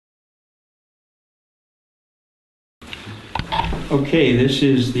Okay, this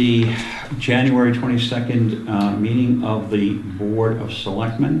is the January 22nd meeting of the Board of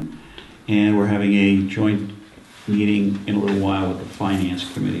Selectmen, and we're having a joint meeting in a little while with the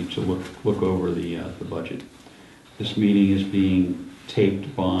Finance Committee to look over the budget. This meeting is being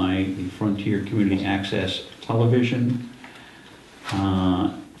taped by the Frontier Community Access Television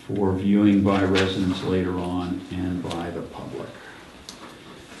for viewing by residents later on and by the public.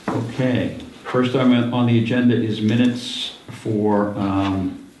 Okay, first item on the agenda is minutes for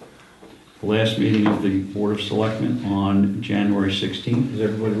the last meeting of the Board of Selectmen on January 16th. Has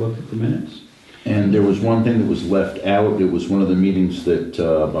everybody looked at the minutes? And there was one thing that was left out. It was one of the meetings that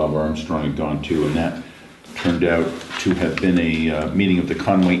Bob Armstrong had gone to, and that turned out to have been a meeting of the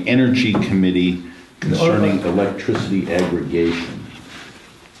Conway Energy Committee concerning electricity aggregation.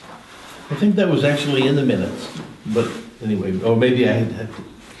 I think that was actually in the minutes, but anyway, or maybe I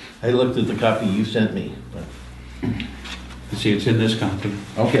looked at the copy you sent me. But. You see, it's in this copy.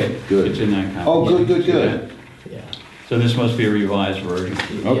 Okay, good. It's in that copy. Oh, good. Yeah. So this must be a revised version.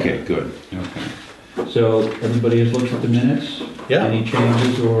 Okay, yeah. Good. Okay. So everybody has looked at the minutes? Yeah. Any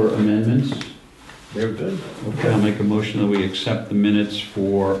changes or amendments? They're good. Okay, I'll make a motion that we accept the minutes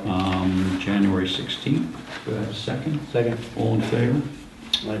for January 16th. Do I have a second? Second. All in favor?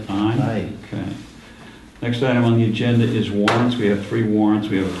 Aye. Okay. Next item on the agenda is warrants. We have 3 warrants.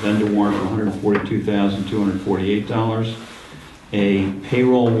 We have a vendor warrant for $142,248, a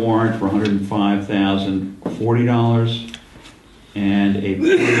payroll warrant for $105,040, and a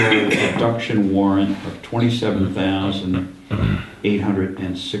payroll deduction warrant of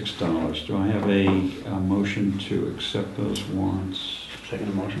 $27,806. Do I have a motion to accept those warrants?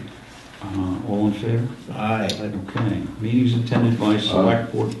 Second motion. All in favor? Aye. Okay. Meetings attended by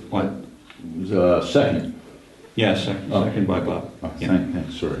select board. What? It was second. Yeah, second by Bob. Oh, Yeah.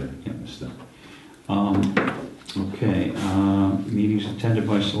 thanks. Sorry, I missed that. Okay. Meetings attended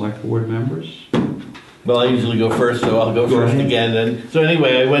by select board members. Well, I usually go first, so I'll go first ahead. again. And so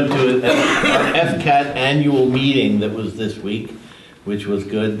anyway, I went to an FCAT annual meeting that was this week, which was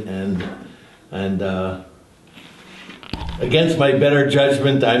good. And against my better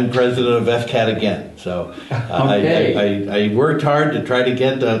judgment, I'm president of FCAT again. So Okay. I worked hard to try to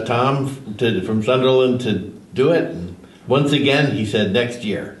get Tom from Sunderland to do it. And once again, he said next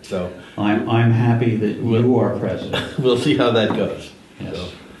year. So I'm happy that you are president. we'll see how that goes. Yes. So,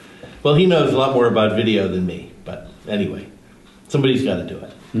 well, he knows a lot more about video than me. But anyway, somebody's got to do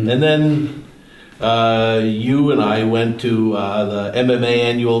it. Mm-hmm. And then you and I went to the MMA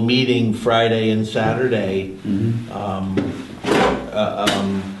Annual Meeting Friday and Saturday. Mm-hmm.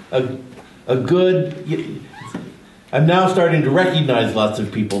 A good. I'm now starting to recognize lots of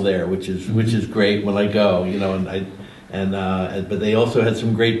people there, which is great when I go. You know, but they also had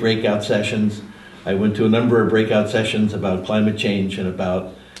some great breakout sessions. I went to a number of breakout sessions about climate change and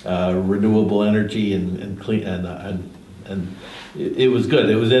about renewable energy and clean and it was good.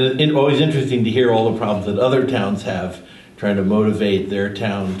 It was always interesting to hear all the problems that other towns have, trying to motivate their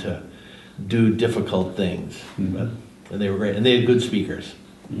town to do difficult things. Mm-hmm. And they were great, and they had good speakers.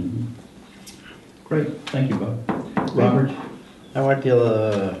 Mm-hmm. Great, thank you, Bob. Robert? I went the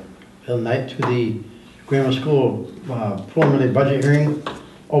other night to the grammar school preliminary budget hearing,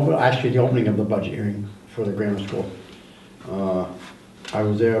 actually the opening of the budget hearing for the grammar school. I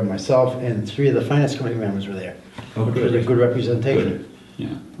was there myself, and 3 of the Finance Committee members were there, which was a good representation.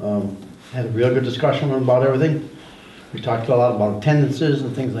 Yeah. Had a real good discussion about everything. We talked a lot about attendances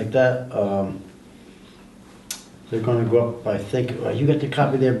and things like that. They're going to go up, I think, you got the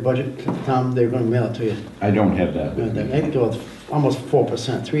copy of their budget, Tom? They're going to mail it to you. I don't have that. I think it was almost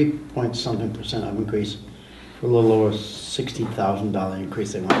 4%, 3-point-something% of increase, for a little over $60,000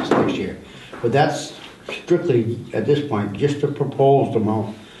 increase they want next year. But that's strictly, at this point, just the proposed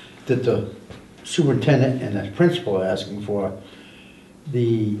amount that the superintendent and the principal are asking for.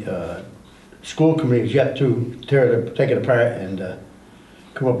 The school committee is yet to take it apart and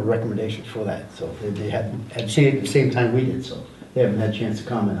come up with recommendations for that. So they had seen it at the same time we did, so they haven't had a chance to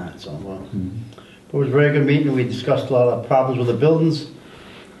comment on it. So, but it was a very good meeting. We discussed a lot of problems with the buildings.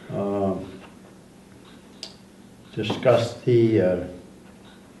 Discussed the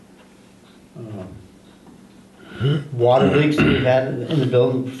water leaks that we had in the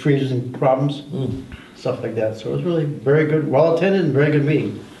building, freezing problems, stuff like that. So it was really very good, well attended, and very good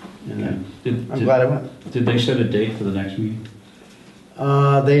meeting. And I'm glad I went. Did they set a date for the next meeting?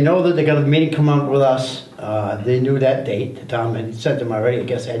 They know that they got a meeting coming up with us. They knew that date. Tom had sent them already, I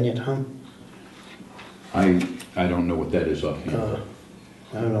guess, hadn't you, Tom? I don't know what that is offhand.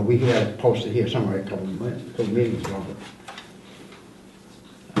 I don't know, we had it posted here somewhere a couple meetings ago.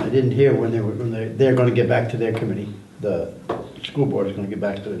 But I didn't hear when they're going to get back to their committee. the school board is gonna get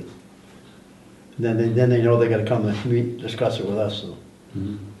back to it. Then they know they gotta come and meet, discuss it with us, so.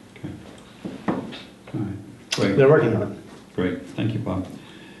 Mhm. Okay. All right, great. They're working on it. Great, thank you, Bob.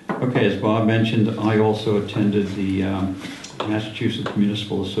 Okay, as Bob mentioned, I also attended the Massachusetts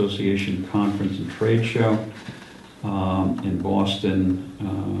Municipal Association Conference and Trade Show in Boston,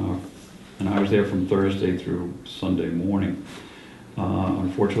 and I was there from Thursday through Sunday morning.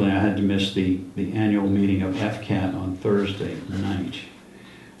 Unfortunately, I had to miss the annual meeting of FCAT on Thursday night.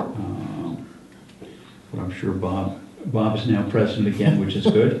 But I'm sure Bob is now president again, which is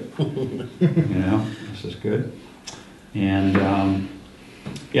good. This is good. And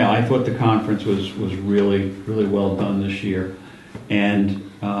yeah, I thought the conference was really well done this year. And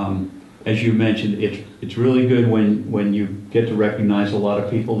as you mentioned, it's really good when you get to recognize a lot of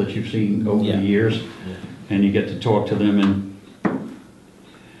people that you've seen over the years, and you get to talk to them and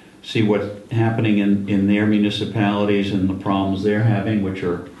see what's happening in their municipalities and the problems they're having, which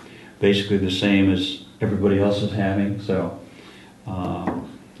are basically the same as everybody else is having. So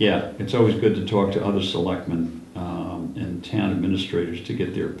yeah, it's always good to talk to other selectmen and town administrators to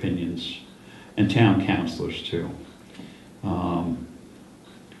get their opinions, and town councilors too.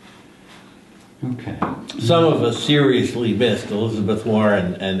 Okay. Some of us seriously missed Elizabeth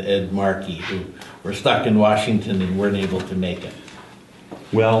Warren and Ed Markey, who were stuck in Washington and weren't able to make it.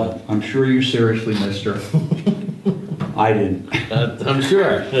 Well, I'm sure you seriously missed her. I didn't. I'm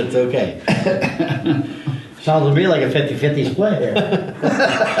sure. That's okay. Sounds to me like a 50-50 split here.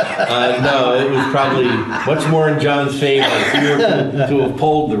 No, it was probably much more in John's favor to have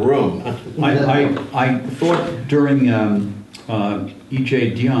polled the room. I thought during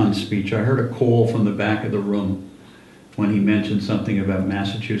E.J. Dion's speech, I heard a call from the back of the room when he mentioned something about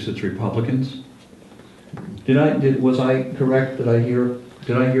Massachusetts Republicans. Was I correct? Did I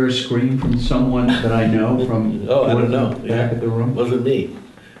hear a scream from someone that I know from Oh, I don't know. the back of the room? Wasn't me.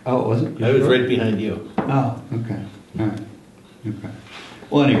 Oh, it wasn't? I was right behind you. Oh, okay. All right. Okay.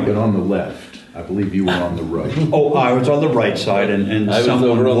 Well, But anyway. on the left, I believe you were on the right. Oh, I was on the right side, and I was someone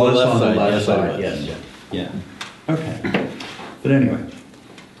over on the was left on the side. left Yes, I side. was. Yes. Yeah. Okay. But anyway.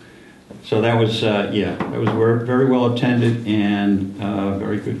 So that was, that was very well attended and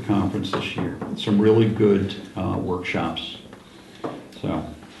very good conference this year. Some really good workshops. So,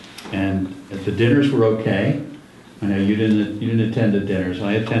 and the dinners were okay. I know you didn't attend the dinners.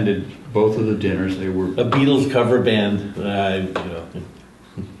 I attended both of the dinners. They were A Beatles cover band.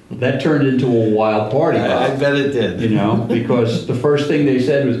 that turned into a wild party. I bet it did. Because the first thing they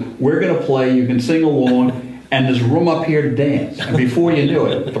said was, "We're going to play. You can sing along, and there's room up here to dance." And before you knew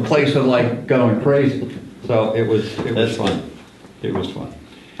it, the place was like going crazy. So it was fun. It was fun.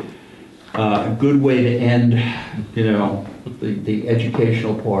 A good way to end, the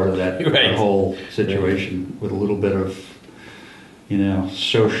educational part of that Right. whole situation with a little bit of,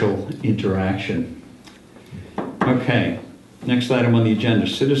 social interaction. Okay, next item on the agenda,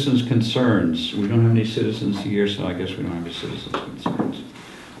 citizens' concerns. We don't have any citizens here, so I guess we don't have any citizens' concerns.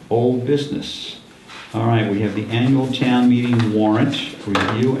 Old business. All right, we have the annual town meeting warrant,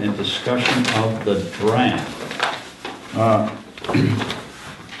 review and discussion of the draft.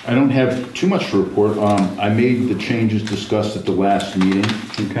 I don't have too much to report. I made the changes discussed at the last meeting.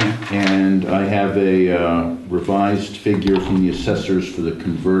 Okay. And I have a revised figure from the assessors for the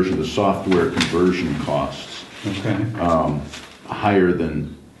conversion, the software conversion costs. Okay. Higher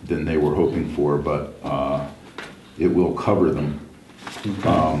than they were hoping for, but it will cover them.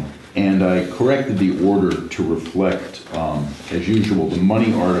 Okay. And I corrected the order to reflect, as usual, the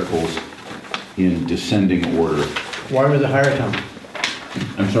money articles in descending order. Why was it higher, Tom?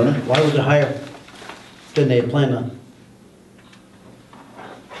 I'm sorry? Why was it higher than they had planned on?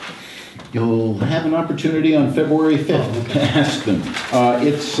 You'll have an opportunity on February 5th to ask them.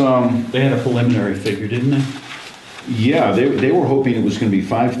 They had a preliminary figure, didn't they? Yeah, they were hoping it was going to be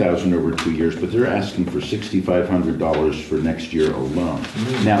 $5,000 over 2 years, but they're asking for $6,500 for next year alone.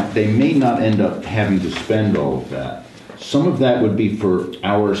 Now, they may not end up having to spend all of that. Some of that would be for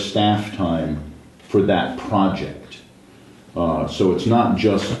our staff time for that project. So it's not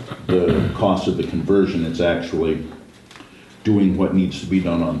just the cost of the conversion, it's actually doing what needs to be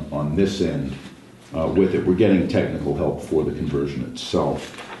done on this end with it. We're getting technical help for the conversion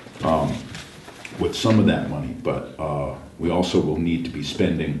itself with some of that money, but we also will need to be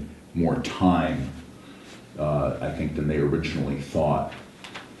spending more time, I think, than they originally thought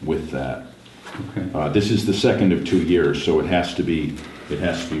with that. Okay. This is the second of 2 years, so it has to be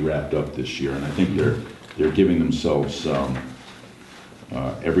wrapped up this year, and I think they're giving themselves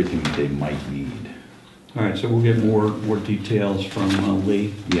everything that they might need. All right, so we'll get more details from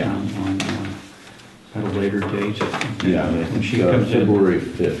Lee. Yeah. at a later date? Yeah, I When think she comes in? February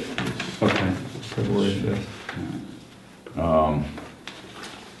 5th. Okay, February 5th.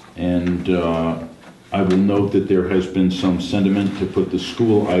 And I will note that there has been some sentiment to put the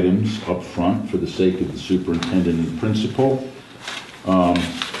school items up front for the sake of the superintendent and principal.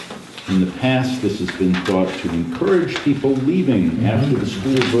 In the past, this has been thought to encourage people leaving after the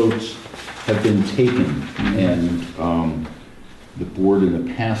school votes have been taken. And the board in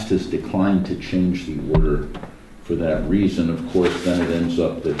the past has declined to change the order for that reason. Of course, then it ends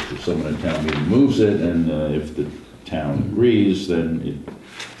up that if someone at town meeting moves it, and if the town agrees, then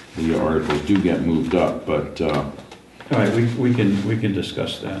the articles do get moved up. But All right, we can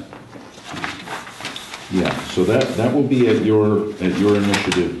discuss that. yeah, so that will be at your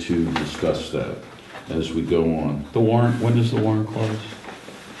initiative to discuss that as we go on. The warrant, when does the warrant close?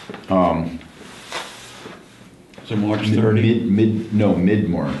 Is it March 30?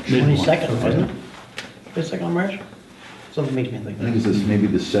 Mid-March. 22nd, wasn't it? 22nd of March? Something makes me think I think that. it's maybe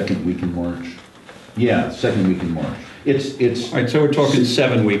the second week in March. Yeah, second week in March. It's All right, so we're talking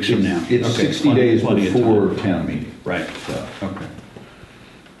 7 weeks from now. It's Okay, 60 plenty- days plenty of before time. town meeting. Right, So, okay.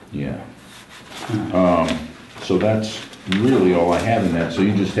 yeah. All right. So that's really all I have in that. So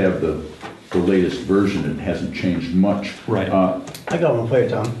you just have the latest version. It hasn't changed much. Right. I got one for you,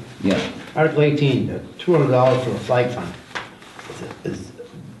 Tom. Yeah. Article 18, $200 for a flag fund.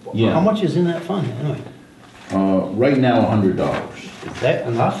 Yeah. How much is in that fund, anyway? Right now, $100. Is that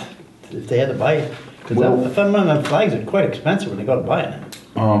enough, if they had to buy it? Well- Because if I'm on the flags, are quite expensive when they go to buy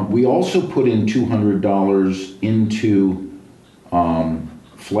it. We also put in $200 into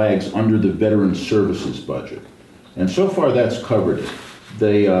flags under the Veteran Services budget. And so far, that's covered it.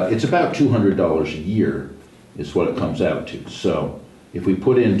 It's about $200 a year is what it comes out to. So if we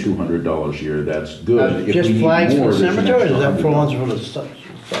put in $200 a year, that's good. If Just we need flags more, for there's an cemetery, or is extra that for ones for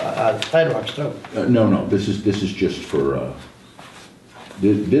 $100. the sidewalks too? No, this is just for,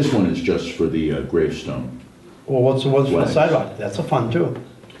 this one is just for the gravestone. Well, what's the ones for the Flags. sidewalk? That's a fund too.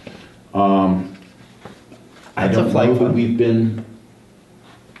 I That's a don't flag know that fund.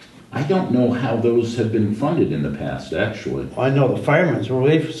 I don't know how those have been funded in the past, actually. I know the Firemen's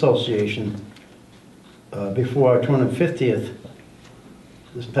Relief Association, before our 250th,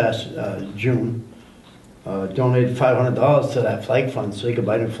 this past June, donated $500 to that flag fund so he could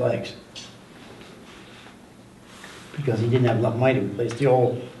buy new flags. Because he didn't have enough money to replace the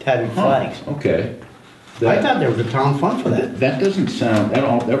old tattered flags. Okay. I thought there was a town fund for that. That doesn't sound,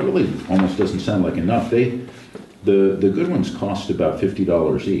 that really almost doesn't sound like enough. The good ones cost about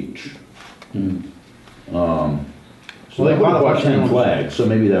 $50 each. So they would have bought 10 flags, so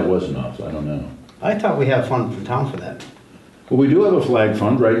maybe that was enough, I don't know. I thought we had a fund for town for that. Well, we do have a flag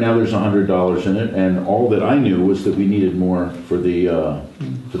fund, right now there's $100 in it, and all that I knew was that we needed more for the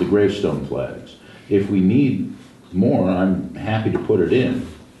gravestone flags. If we need more, I'm happy to put it in.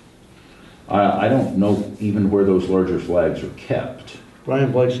 I don't know even where those larger flags are kept.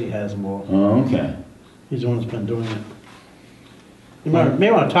 Brian Blakeslee has them all. Oh, okay. He's the one that's been doing it. You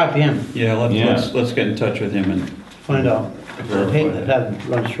may want to talk to him, Yeah, Yeah. let's get in touch with him and, find out. I hate to have him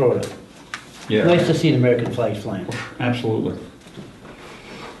run short of it. yeah. Nice to see the American flags flying. Absolutely.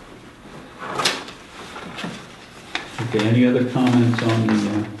 Okay, any other comments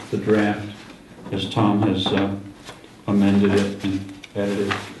on the draft as Tom has amended it and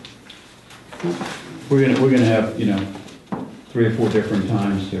edited? We're gonna have, 3 or 4 different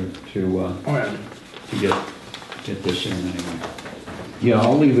times to get this in anyway. Yeah,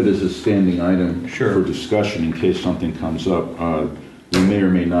 I'll leave it as a standing item Sure. for discussion in case something comes up. We may or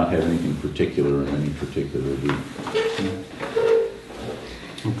may not have anything particular in any particular week.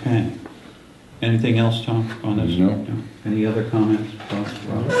 Okay. Anything else, Tom, on this? No. Any other comments?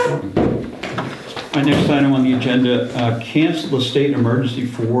 Our next item on the agenda, cancel the state emergency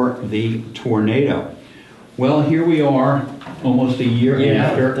for the tornado. Well, here we are, almost a year Yeah,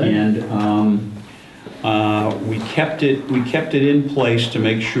 after, I think. and we kept it in place to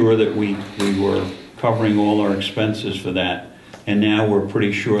make sure that we were covering all our expenses for that. And now we're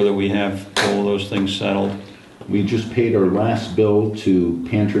pretty sure that we have all of those things settled. We just paid our last bill to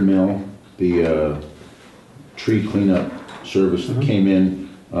Panther Mill, the tree cleanup service that came in.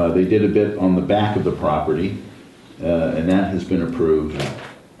 They did a bit on the back of the property, and that has been approved.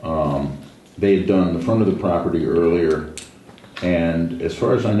 They had done the front of the property earlier, and as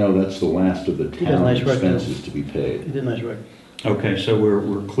far as I know, that's the last of the did town nice work, Bill. expenses to be He paid. did nice work. Okay, so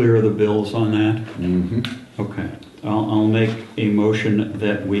we're clear of the bills on that? Mm-hmm. Okay. I'll make a motion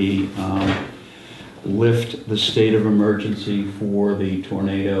that we lift the state of emergency for the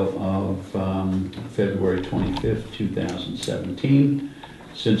tornado of February 25th, 2017,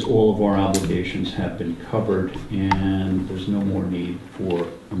 since all of our obligations have been covered and there's no more need for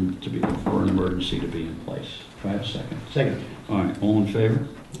an emergency to be in place. Do I have a second? Second. All right, all in favor?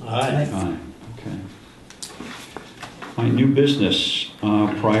 Aye. Aye, okay. My new business,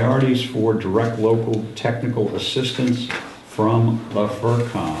 priorities for direct local technical assistance from the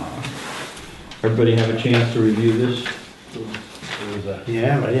FRCOG. Everybody have a chance to review this?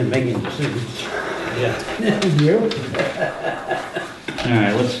 Yeah, but I didn't make any decisions. Yeah. You? All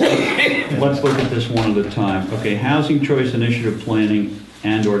right, let's look at this one at a time. Okay, Housing Choice Initiative Planning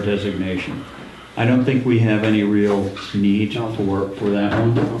and/or designation. I don't think we have any real need for that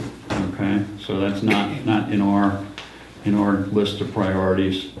one. Okay, so that's not in our list of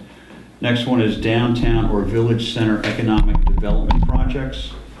priorities. Next one is downtown or village center economic development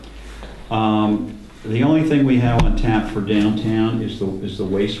projects. The only thing we have on tap for downtown is the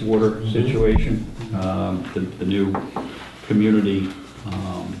wastewater situation, the new community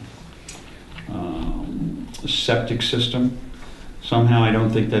septic system. Somehow I don't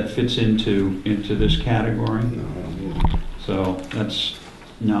think that fits into this category. So that's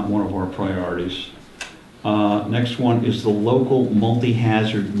not one of our priorities. Next one is the local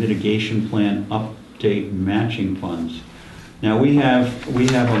multi-hazard mitigation plan update matching funds. Now we have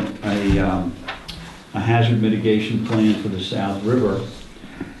a hazard mitigation plan for the South River.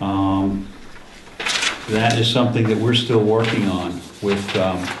 That is something that we're still working on with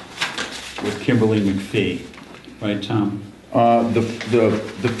Kimberly McPhee, right, Tom?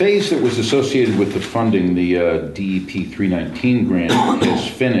 The phase that was associated with the funding, the DEP 319 grant, is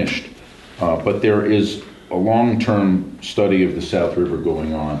finished, but there is a long-term study of the South River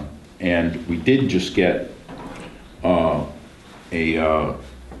going on, and we did just get a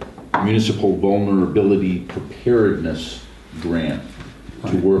municipal vulnerability preparedness grant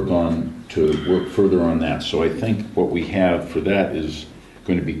to work further on that. So I think what we have for that is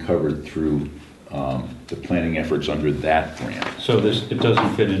going to be covered through the planning efforts under that grant. So it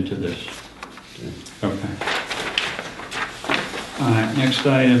doesn't fit into this. Okay. All right, next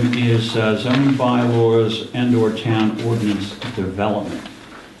item is zoning bylaws and/or town ordinance development.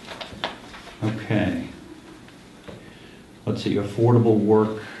 Okay. Let's see, affordable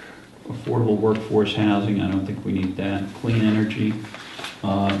workforce housing, I don't think we need that. Clean energy,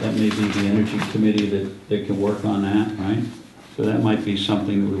 that may be the energy committee that can work on that, right? So that might be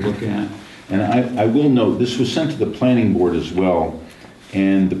something that we look at. And I will note, this was sent to the planning board as well,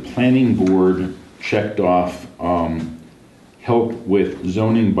 and the planning board checked off help with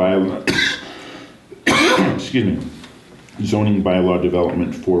zoning bylaw, excuse me, zoning bylaw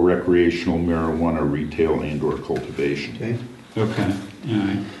development for recreational marijuana retail and/or cultivation. Okay, all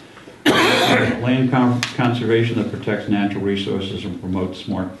right. Land conservation that protects natural resources and promotes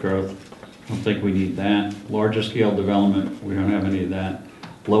smart growth. I don't think we need that. Larger scale development, we don't have any of that.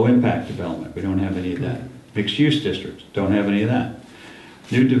 Low impact development, we don't have any of that. Mixed use districts, don't have any of that.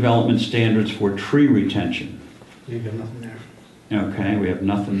 New development standards for tree retention. You got nothing there. Okay, we have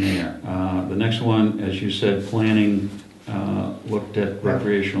nothing there. The next one, as you said, planning looked at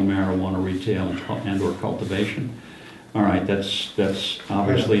recreational marijuana retail and/or cultivation. All right, that's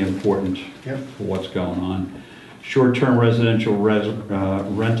obviously important for what's going on. Short-term residential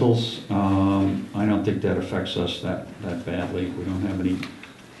rentals, I don't think that affects us that badly. We don't have any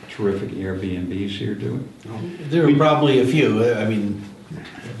terrific Airbnbs here, do we? There are probably a few. I mean,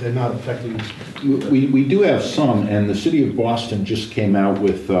 They're not affecting us. We do have some, and the city of Boston just came out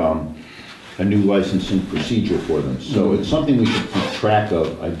with a new licensing procedure for them. So it's something we should keep track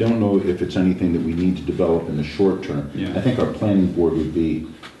of. I don't know if it's anything that we need to develop in the short term. Yeah. I think our planning board would be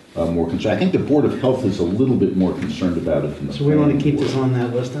more concerned. I think the Board of Health is a little bit more concerned about it than the So we want to keep planning this on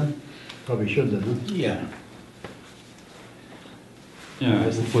that list then? Probably should then, huh? yeah. Yeah,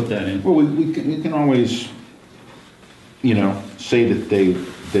 we'll put that in. Well, we can always, say that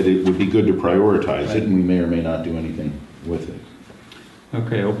it would be good to prioritize it, and we may or may not do anything with it.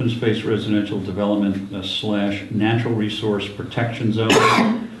 Okay, open space residential development / natural resource protection zone.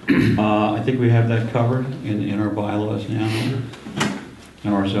 I think we have that covered in our bylaws now,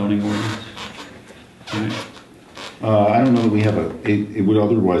 in our zoning ordinance. Right. I don't know that we have it would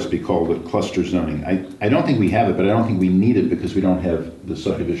otherwise be called a cluster zoning. I don't think we have it, but I don't think we need it because we don't have the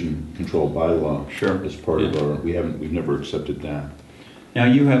subdivision control bylaw as part of our, we've never accepted that. Now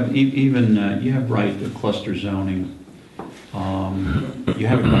you have you have right to cluster zoning. You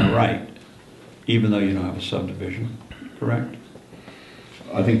have it by right, even though you don't have a subdivision, correct?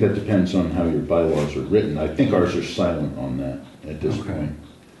 I think that depends on how your bylaws are written. I think ours are silent on that at this point.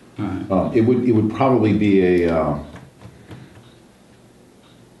 All right. It would probably be a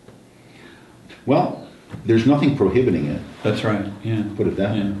well, there's nothing prohibiting it, That's right, yeah. put it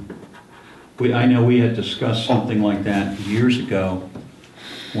that way. Yeah. I know we had discussed something like that years ago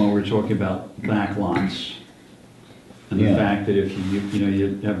when we were talking about back lots. And the Yeah. fact that if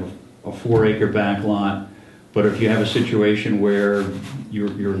you have a 4-acre back lot, but if you have a situation where your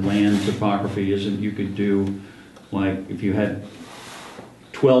land topography isn't, you could do, like, if you had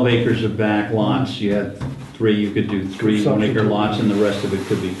 12 acres of back lots, you had 3, you could do 3 1-acre lots, and the rest of it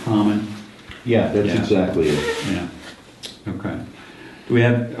could be common. Yeah, that's Yeah. exactly it. Yeah, okay. Do we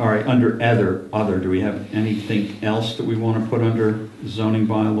have, all right, under other, do we have anything else that we want to put under zoning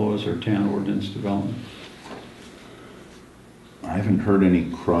bylaws or town ordinance development? I haven't heard any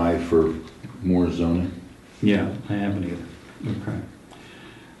cry for more zoning. Yeah, I haven't either. Okay.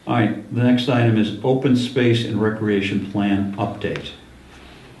 All right, the next item is open space and recreation plan update.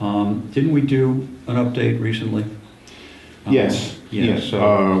 Didn't we do an update recently? Yes, Yeah, yes.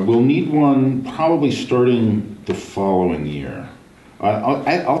 so, We'll need one probably starting the following year.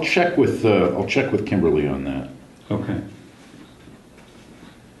 I'll check with Kimberly on that. okay.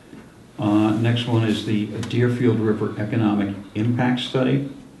 Next one is the Deerfield River Economic Impact Study.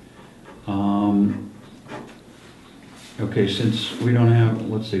 Okay, since we don't have,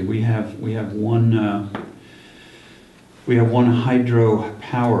 let's see, we have one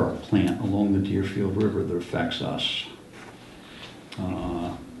hydropower plant along the Deerfield River that affects us.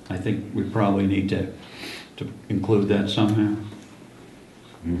 I think we probably need to include that somehow.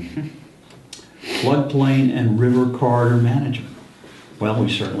 Floodplain and river corridor management. Well, we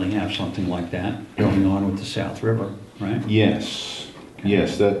certainly have something like that going on with the South River, right? Yes, Okay.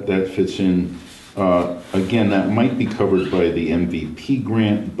 yes, that fits in. Again, that might be covered by the MVP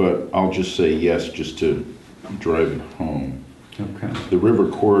grant, but I'll just say yes, just to drive it home. Okay. The river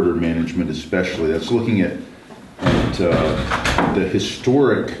corridor management especially, that's looking at the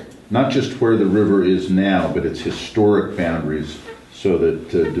historic, not just where the river is now, but its historic boundaries, so that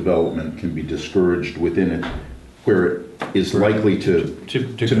development can be discouraged within it, where it is likely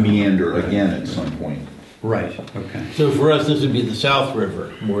to meander again at some point. Right, okay. So for us, this would be the South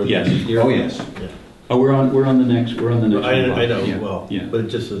River more than Yes. the Oh, yes. Yeah. Oh, we're on the next one. I know, Yeah, well, yeah. but it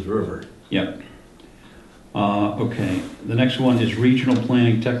just says river. Yep. Okay, the next one is regional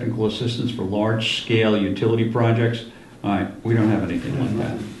planning technical assistance for large-scale utility projects. All right, we don't have anything like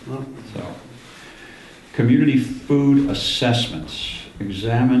that, so. Community food assessments,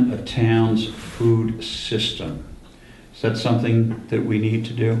 examine a town's food system. Is that something that we need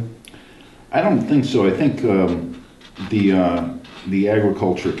to do? I don't think so. I think the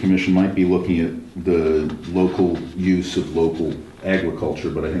Agriculture Commission might be looking at the local use of local agriculture,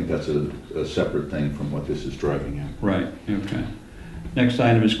 but I think that's a separate thing from what this is driving at. Right, okay. Next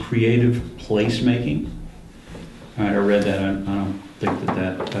item is creative placemaking. All right, I read that. I don't think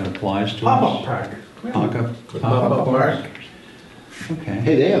that applies to us. Pop-up park. Pop-up park. Okay.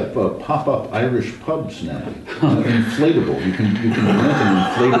 Hey, they have pop-up Irish pubs now. Inflatable. You can rent an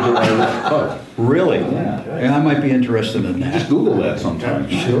inflatable Irish pub. Really? Yeah. Yeah, I might be interested in Just that. Google that sometime.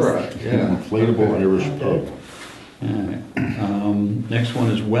 Sure, yeah. Inflatable Irish pub. All right. Next one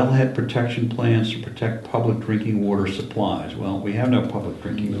is wellhead protection plans to protect public drinking water supplies. Well, we have no public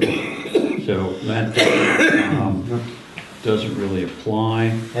drinking water, so that doesn't really apply.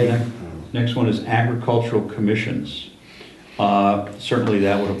 Hey. Next one is agricultural commissions. Certainly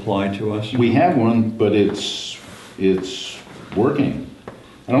that would apply to us. We have one, but it's working.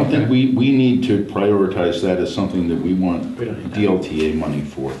 I don't think we need to prioritize that as something that we want We don't need that. DLTA money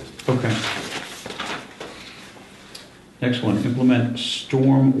for. Okay. Next one, implement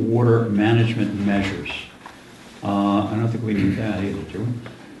storm water management measures. I don't think we need that either, do we?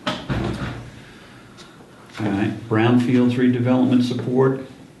 All right, brownfields redevelopment support.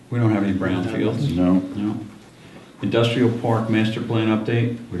 We don't have any brownfields. No. No. Industrial park master plan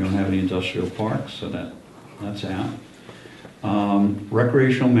update. We don't have any industrial parks, so that's out.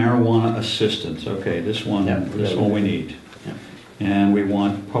 Recreational marijuana assistance. Okay, this one we need. Yeah. And we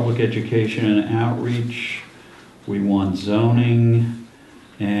want public education and outreach. We want zoning,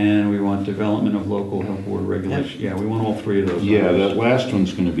 and we want development of local health board regulations. Yeah, we want all 3 of those. Yeah, that last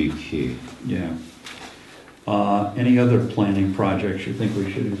one's going to be key. Yeah. Any other planning projects you think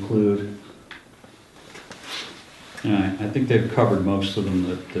we should include? All right, I think they've covered most of them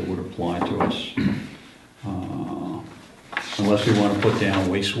that would apply to us. Unless we want to put down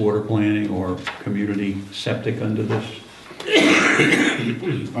wastewater planning or community septic under this. I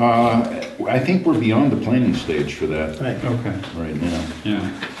think we're beyond the planning stage for that Right. Okay. right now. Yeah.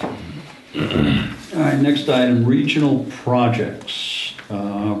 All right, next item, regional projects.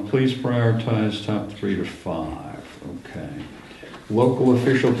 Please prioritize top 3 to 5. Okay. local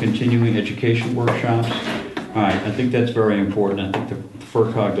official continuing education workshops. All right, I think that's very important. I think the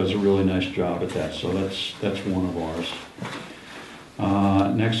FRCOG does a really nice job at that, so that's one of ours.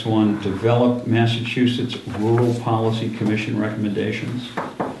 Next one, develop Massachusetts Rural Policy Commission recommendations.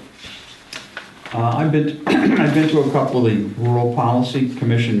 I've been to a couple of the Rural Policy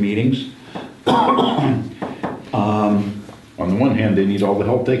Commission meetings. On the one hand, they need all the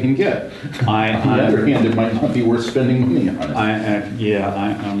help they can get. On the other hand, it might not be worth spending money on it. You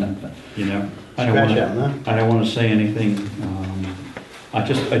know, I don't want to say anything. I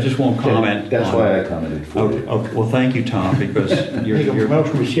just won't comment. That's why I commented for you. Okay, well, thank you, Tom, because you're.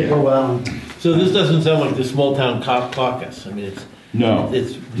 Motion to skip over that one. So this doesn't sound like the small town caucus. I mean, it's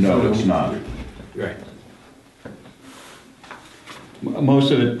it's not. right.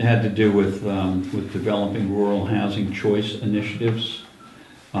 Most of it had to do with developing rural housing choice initiatives.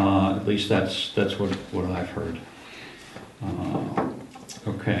 At least that's what I've heard.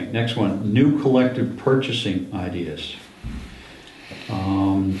 Okay, next one, new collective purchasing ideas.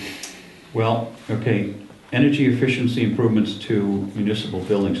 Well, okay, energy efficiency improvements to municipal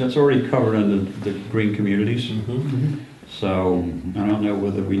buildings. That's already covered under the green communities. So I don't know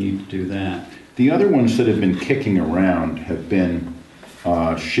whether we need to do that. The other ones that have been kicking around have been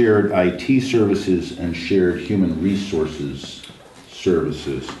shared IT services and shared human resources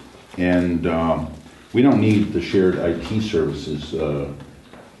services. And we don't need the shared IT services.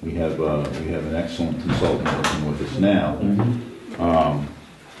 We have an excellent consultant working with us now.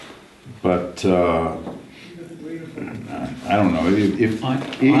 But I don't know,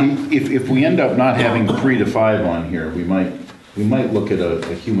 if we end up not having 3 to 5 on here, we might look at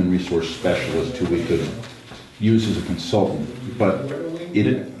a human resource specialist who we could use as a consultant. But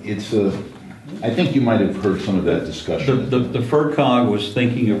I think you might have heard some of that discussion. The FRCOG was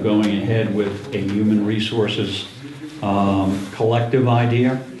thinking of going ahead with a human resources collective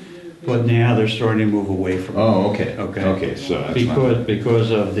idea, but now they're starting to move away from it. Oh, okay. So that's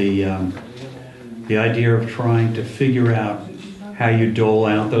because of the idea of trying to figure out how you dole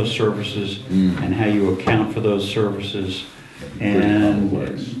out those services and how you account for those services, and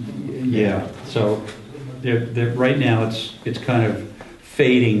yeah. So right now it's kind of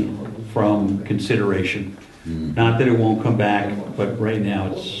fading from consideration. Not that it won't come back, but right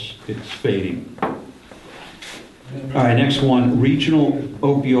now it's fading. All right, next one, regional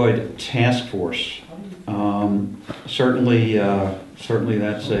opioid task force. Certainly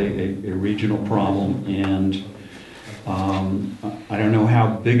that's a regional problem, and I don't know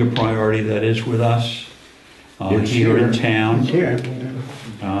how big a priority that is with us here in town. It's here.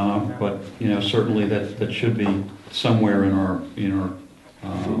 But certainly that should be somewhere in our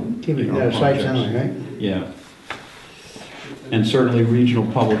Sites anyway, right? Yeah, and certainly regional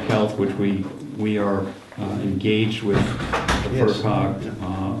public health, which we are engaged with the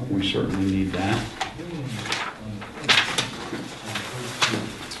FRCOG. We certainly need that.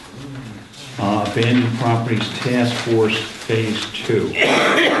 Abandoned Properties Task Force Phase 2.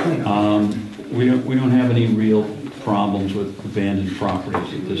 We don't have any real problems with abandoned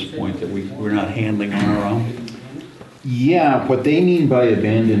properties at this point that we're not handling on our own. Yeah, what they mean by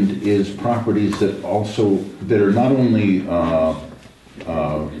abandoned is properties that are not only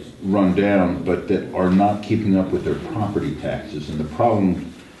run down, but that are not keeping up with their property taxes. And the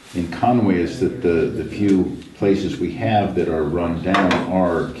problem in Conway is that the few places we have that are run down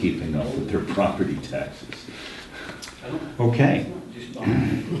are keeping up with their property taxes. Okay.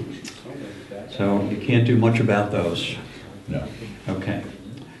 So you can't do much about those. No. Okay.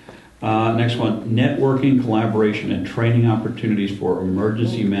 Next one, networking, collaboration, and training opportunities for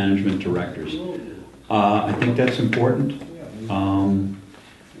emergency management directors. I think that's important.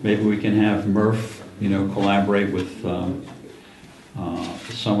 Maybe we can have Murph, collaborate with some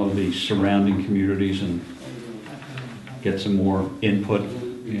of the surrounding communities and get some more input.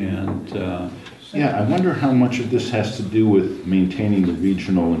 And yeah, I wonder how much of this has to do with maintaining the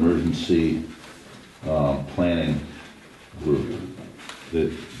regional emergency planning group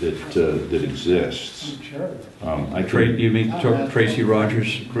that exists. You mean Tracy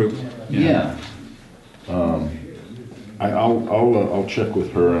Rogers' group? Yeah. I'll check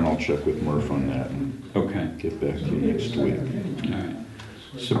with her and I'll check with Murph on that and get back to you next week. All right.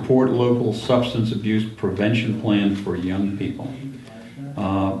 Support local substance abuse prevention plan for young people.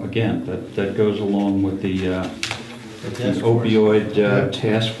 Again, that goes along with the opioid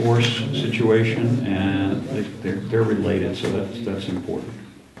task force situation, and they're related, so that's important.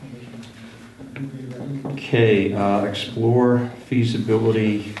 Okay, explore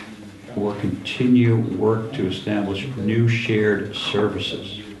feasibility or continue work to establish new shared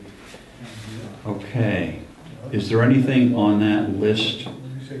services. Okay. Is there anything on that list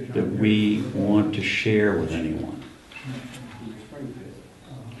that we want to share with anyone?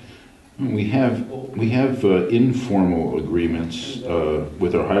 We have informal agreements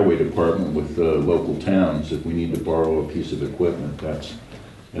with our highway department, with local towns. If we need to borrow a piece of equipment,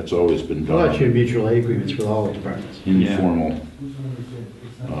 that's always been done. Well, that's your mutual aid agreements with all the departments. Informal.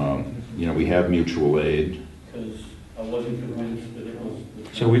 You know, we have mutual aid.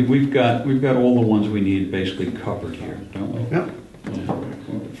 So we've got all the ones we need basically covered here, don't we? Yep.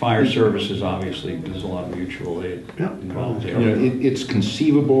 Fire services, obviously, there's a lot of mutual aid Yep. involved You know, there. it's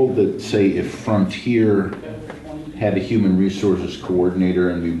conceivable that, say, if Frontier had a human resources coordinator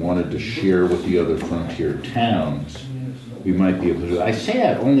and we wanted to share with the other Frontier towns, we might be able to do that. I say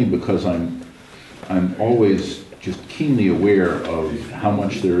that only because I'm always just keenly aware of how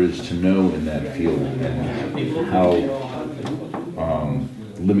much there is to know in that field and how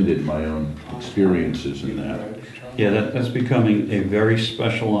limited my own experiences in that. Yeah, that's becoming a very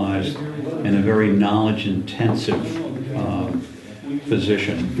specialized and a very knowledge-intensive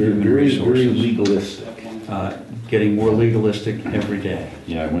position. Human Very resources. legalistic. Getting more legalistic every day.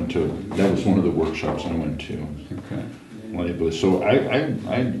 Yeah, that was one of the workshops I went to. Okay. Liability. So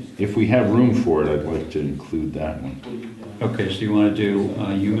if we have room for it, I'd like to include that one. Okay, so you want to do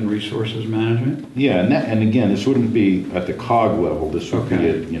human resources management? Yeah, and again, this wouldn't be at the COG level. This would be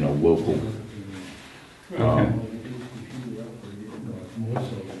Okay. at, local. Okay.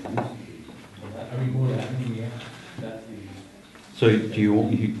 So do you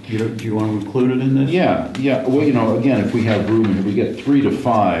want to include it in this? Yeah. Well, again, if we have room, we get 3 to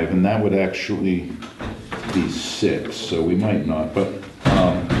 5, and that would actually be 6. So we might not. But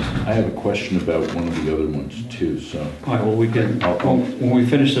I have a question about one of the other ones too. So. All right, well, we can, when we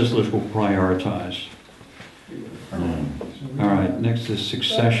finish this list, we'll prioritize. All right, next is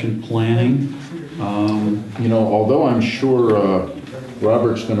succession planning. Although I'm sure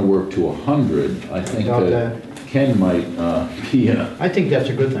Robert's going to work to 100, I think About that Ken might be I think that's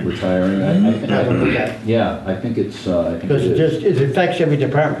a good thing. retiring. Yeah, I think it's. Because it affects every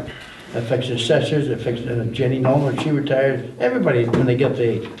department. It affects assessors, it affects Jenny Nolan, she retires, everybody when they get the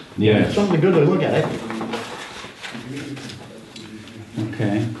age. Yeah. It's something good to look at,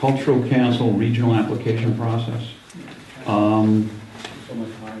 Okay, cultural council regional application process.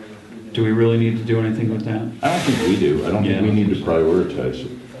 Do we really need to do anything with that? I don't think we do. I don't think Yeah. we need to prioritize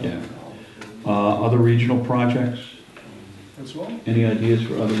it. Yeah. Other regional projects? Any ideas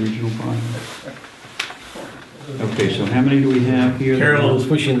for other regional projects? Okay, so how many do we have here? Carolyn was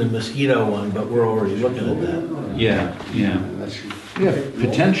pushing the mosquito one, but we're already looking at that. Yeah. Yeah,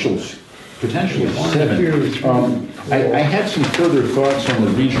 potentially 7. I had some further thoughts on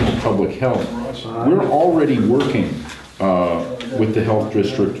the regional public health. We're already working with the health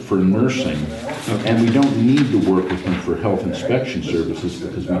district for nursing, and we don't need to work with them for health inspection services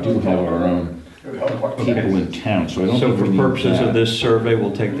because we do have our own people in town. So I don't So think for we need purposes that. of this survey,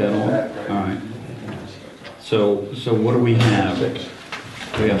 we'll take that off? All right. So what do we have?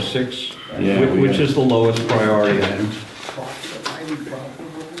 We have 6? Yeah, Which is the lowest priority item?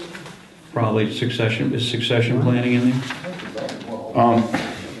 Probably succession, is succession planning in there?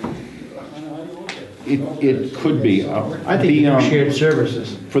 It could be. I think shared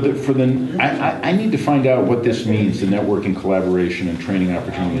services. I need to find out what this means, the networking, collaboration, and training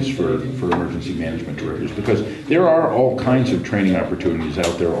opportunities for emergency management directors, because there are all kinds of training opportunities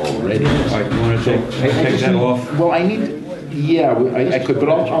out there already. All right, you want to take that off? Well, I could, but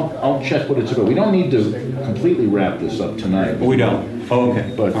I'll check what it's about. We don't need to completely wrap this up tonight. We don't? Oh,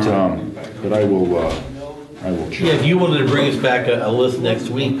 okay. But, All right. but I will check. Yeah, if you wanted to bring us back a list next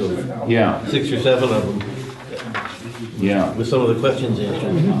week of Yeah, 6 or 7 of them yeah. with some of the questions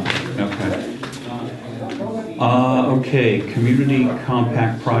answered. Okay. Okay, community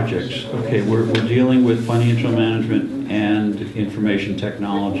compact projects. Okay, we're dealing with financial management and information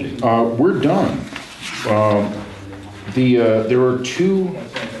technology. We're done. There are 2.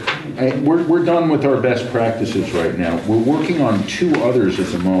 We're done with our best practices right now. We're working on 2 others at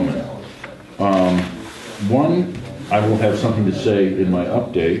the moment. One, I will have something to say in my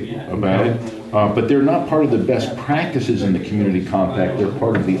update about, but they're not part of the best practices in the community compact. They're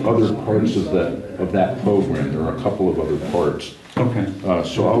part of the other parts of that program. There are a couple of other parts. Okay.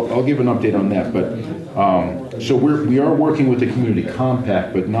 So I'll give an update on that. But so we are working with the community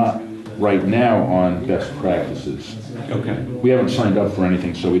compact, but not right now on best practices. Okay. We haven't signed up for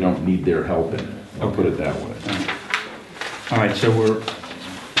anything, so we don't need their help in it. I'll put it that way. All right, so we're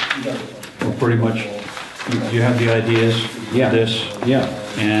pretty much, you have the ideas for Yeah. this? Yeah,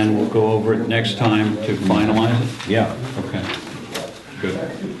 And we'll go over it next time to finalize it? yeah. Okay, good.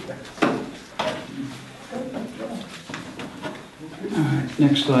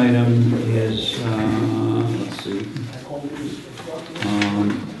 Next item is, let's see,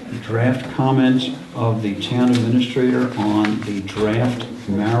 draft comments of the town administrator on the draft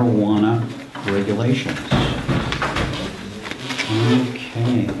marijuana regulations.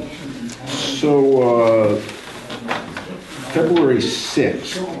 Okay. So, February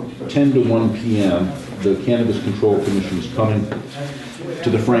 6th, 10 to 1 p.m., the Cannabis Control Commission is coming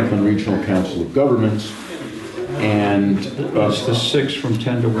to the Franklin Regional Council of Governments, and It's the 6th from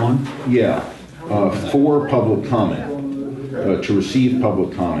 10 to 1? yeah, for public comment, to receive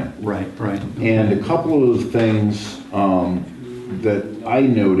public comment. Right, right. And a couple of things that I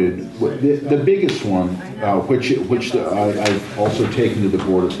noted, the biggest one, which I've also taken to the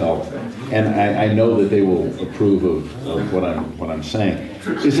Board of Health, and I know that they will approve of what I'm saying,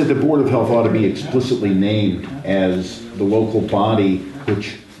 is that the Board of Health ought to be explicitly named as the local body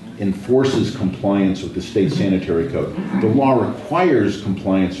which enforces compliance with the state sanitary code. The law requires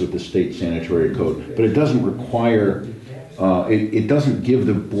compliance with the state sanitary code, but it doesn't require, it doesn't give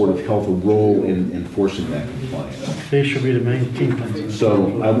the Board of Health a role in enforcing that compliance. They should be the main kingpins.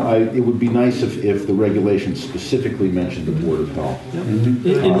 So it would be nice if the regulations specifically mentioned the Board of Health.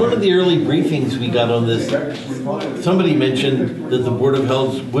 In one of the early briefings we got on this, somebody mentioned that the Board of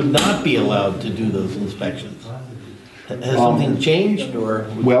Health would not be allowed to do those inspections. Has something changed, or?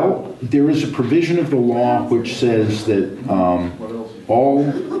 Well, there is a provision of the law which says that all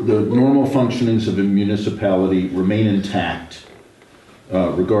the normal functionings of a municipality remain intact,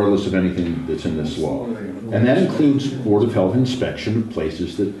 regardless of anything that's in this law. And that includes Board of Health inspection of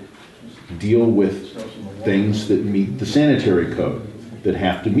places that deal with things that meet the sanitary code, that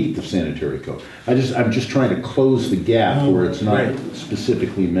have to meet the sanitary code. I'm just trying to close the gap where it's not Right.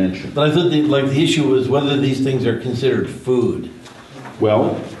 specifically mentioned. But I thought the issue was whether these things are considered food.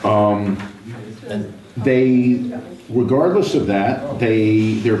 Well, And regardless of that,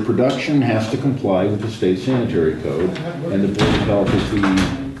 their production has to comply with the state sanitary code, and the Board of Health is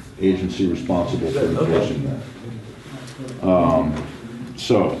the agency responsible for enforcing that.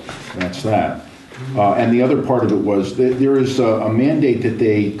 So, that's that. And the other part of it was that there is a mandate that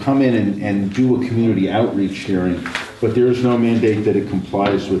they come in and do a community outreach hearing, but there is no mandate that it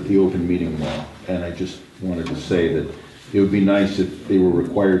complies with the open meeting law. And I just wanted to say that it would be nice if they were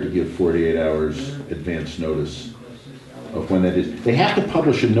required to give 48 hours advance notice of when that is. They have to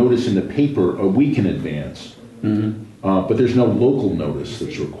publish a notice in the paper a week in advance, but there's no local notice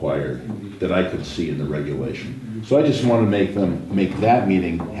that's required that I could see in the regulation. So I just want to make that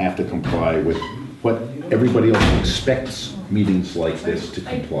meeting have to comply with what everybody else expects meetings like this to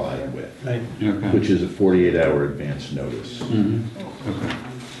comply with, Okay. which is a 48-hour advance notice. Okay.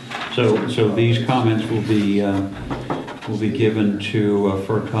 So these comments will be given to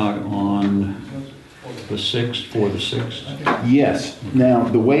FRCOG on the 6th, for the 6th? Yes. Now,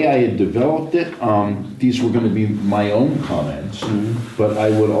 the way I had developed it, these were going to be my own comments, but I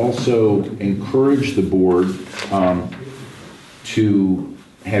would also encourage the board to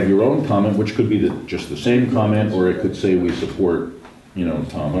have your own comment, which could be just the same comment, or it could say we support,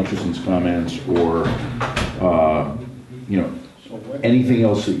 Tom Hutchison's comments, or, anything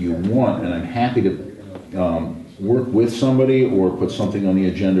else that you want. And I'm happy to work with somebody or put something on the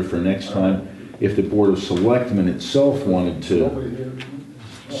agenda for next time. If the Board of Selectmen itself wanted to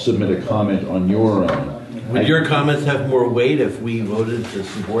submit a comment on your own. would your comments have more weight if we voted to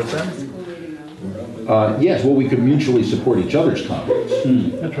support them? Yes, well, we could mutually support each other's comments.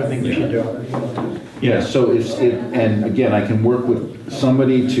 That's what I think we should do. Yeah, so and again, I can work with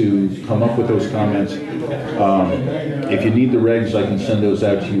somebody to come up with those comments. If you need the regs, I can send those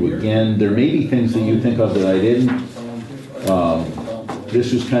out to you again. There may be things that you think of that I didn't.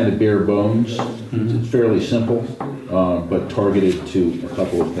 This is kind of bare bones. It's fairly simple, but targeted to a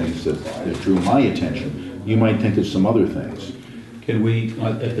couple of things that drew my attention. You might think of some other things. Can we,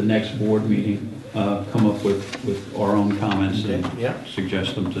 at the next board meeting, come up with our own comments and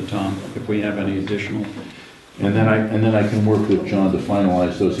suggest them to Tom if we have any additional? And then I can work with John to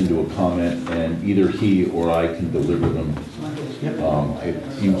finalize those into a comment, and either he or I can deliver them.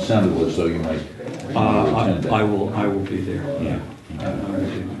 You sounded as though you might attend that. I will be there. Yeah.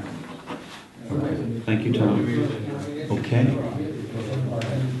 Okay. Thank you, Tom. Okay.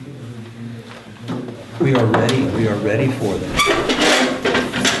 We are ready for them.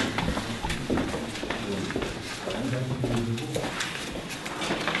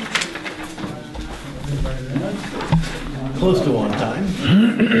 Close to on time.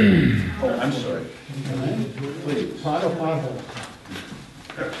 Oh, I'm sorry. Please. Pot or pothole?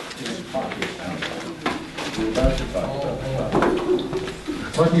 We're about to talk about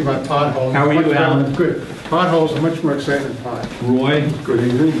Talking about potholes. How are you, Alan? Good. Potholes are much more exciting than pot. Roy? Good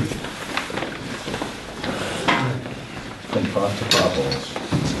evening. From pot to potholes.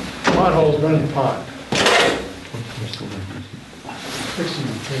 Potholes better than pot. Fixing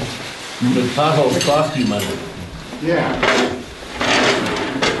them, too. But potholes cost you money. Yeah.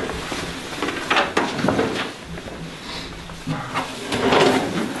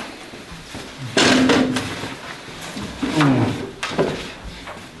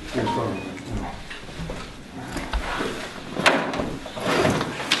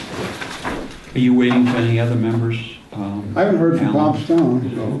 Are you waiting for any other members? I haven't heard from Alan? Bob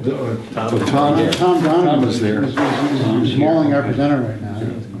Stone. Tom was Tom there. Donovan was there. He's mauling our presenter right now.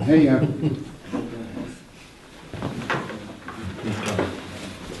 Hey,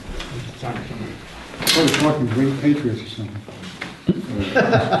 probably talking Great Patriots or something.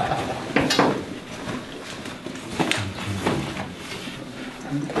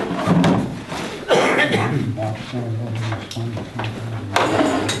 Bob Stone,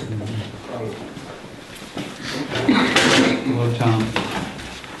 Hello, Tom.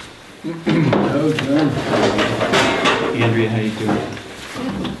 Okay. Andrea, how you doing?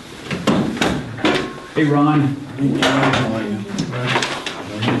 Hey, Ron.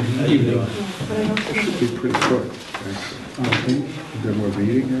 How you doing? Should be pretty quick. I think there will be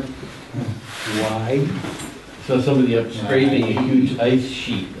eating here. Why? So somebody up scraping a huge ice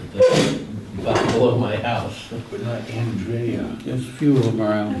sheet at the, below my house. Andrea. There's a few of them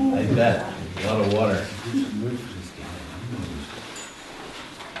around. I bet, a lot of water.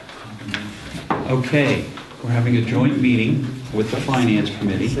 Okay, we're having a joint meeting with the Finance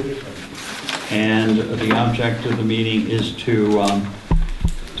Committee, and the object of the meeting is to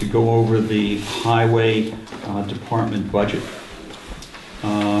go over the Highway Department budget.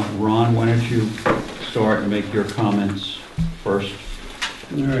 Ron, why don't you start and make your comments first?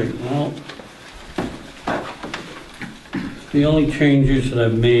 All right, well, the only changes that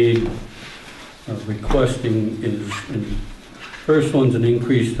I've made, requesting is, first one's an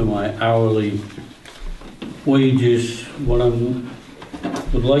increase to my hourly wages. What I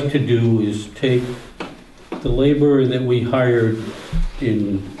would like to do is take the laborer that we hired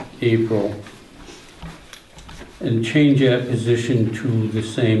in April and change that position to the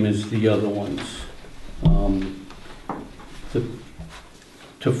same as the other ones.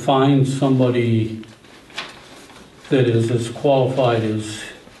 To find somebody that is as qualified as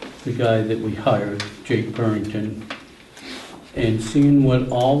the guy that we hired, Jake Burrington, and seeing what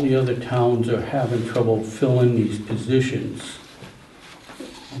all the other towns are having trouble filling these positions.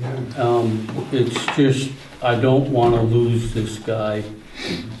 It's just, I don't want to lose this guy.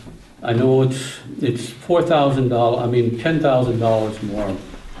 I know it's $4,000, I mean $10,000 more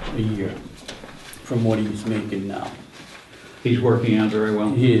a year from what he's making now. He's working out very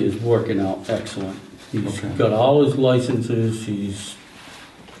well. He is working out excellent. He's Okay. got all his licenses,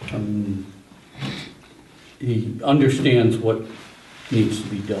 he understands what needs to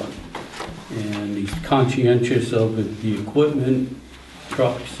be done. And he's conscientious of the equipment,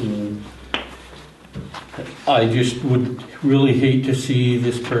 trucks, and I just would really hate to see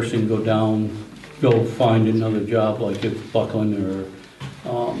this person go find another job, like if Buckland or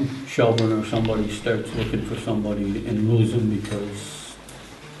Shelburne or somebody starts looking for somebody and lose them, because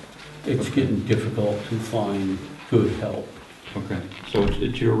it's getting difficult to find good help. Okay, so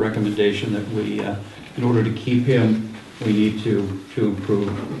it's your recommendation that we, in order to keep him, we need to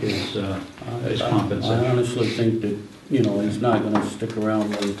improve his I compensation. honestly think that, he's not gonna stick around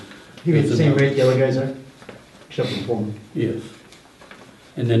with. You get the same rate the other guys are, except for foreman. Yes.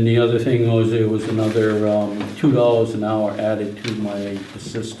 And then the other thing was, there was another $2 an hour added to my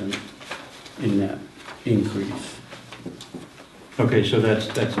assistant in that increase. Okay, so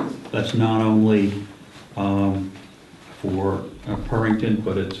that's not only for Purrington,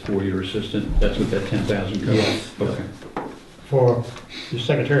 but it's for your assistant? That's what that 10,000 covers? Yes. Okay. For the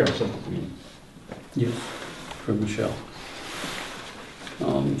secretarial, so. Yes, for Michelle.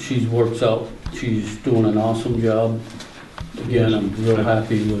 She's doing an awesome job. Again, I'm real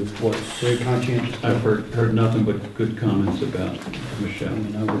happy with Very conscientious. I've heard nothing but good comments about Michelle.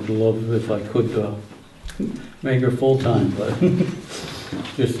 I would love if I could make her full-time, but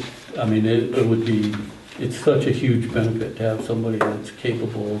just, it would be, it's such a huge benefit to have somebody that's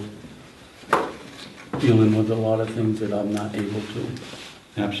capable of dealing with a lot of things that I'm not able to.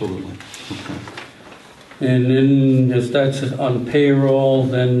 Absolutely. Okay. And then as that's on payroll,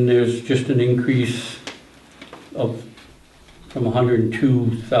 then there's just an increase from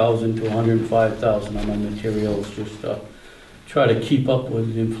 102,000 to 105,000 on my materials, just to try to keep up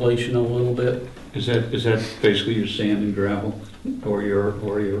with inflation a little bit. Is that basically your sand and gravel, or your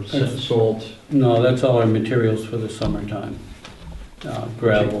salt? No, that's all our materials for the summertime.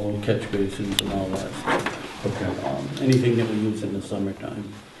 Gravel, catch basins and all that stuff. Okay, Anything that we use in the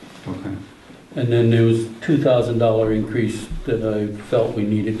summertime. okay. And then there was $2,000 increase that I felt we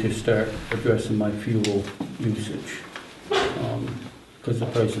needed to start addressing my fuel usage. Because the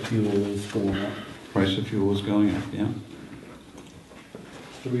price of fuel is going up. Price of fuel is going up, yeah.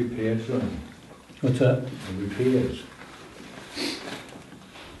 The repairs, John. What's that? The repairs.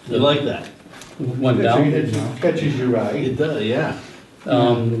 You like that? Went down? It catches your eye. It does, yeah.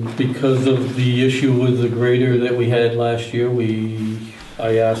 Because of the issue with the grader that we had last year,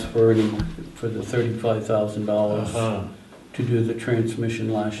 I asked for the $35,000 to do the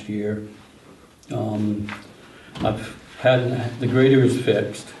transmission last year. The grader is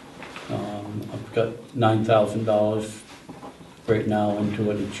fixed. I've got $9,000 right now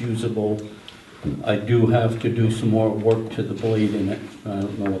into it. It's usable. I do have to do some more work to the blade in it. I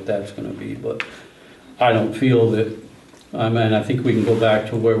don't know what that's gonna be, but I don't feel that, I think we can go back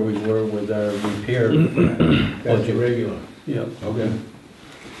to where we were with our repair That's budget. regular. Yeah. Okay.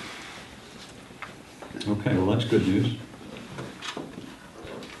 Okay, well, that's good news.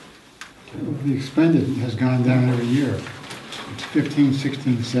 The expended has gone down every year. It's 15,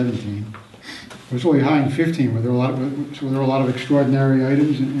 16, 17. It was really high in 15, where there were a lot of extraordinary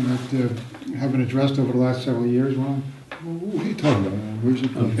items that have been addressed over the last several years. Well, what are you talking about? Where's it?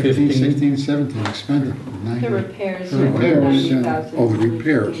 15, 16, 17 expended. The repairs. The repairs, 90,000. oh, the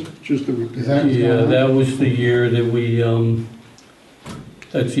repairs, just the repairs. Yeah, that was the year that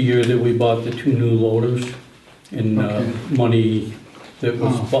that's the year that we bought the 2 new loaders, and Okay. money that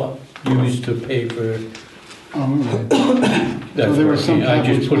was used to pay for, Oh, right. that's So there where was some I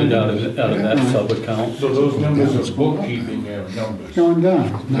just put it out of capital that spending. sub-account. So those numbers are bookkeeping numbers. Going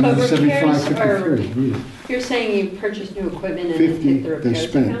down, But 75, repairs 53. You're saying you purchased new equipment and it 50, hit the they repairs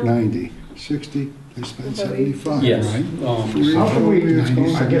spent account? 90. 60, they spent So we- 75, Yes. right? How can we, I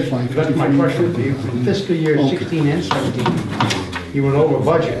guess, that's my question for you, in fiscal year Okay. 16 and 17, you went over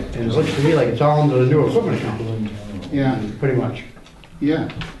budget, and it looks to me like it's all under the new equipment account, Yeah, pretty much. yeah.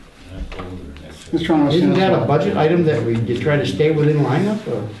 Just trying to Isn't that a understand. budget item that we did try to stay within lineup,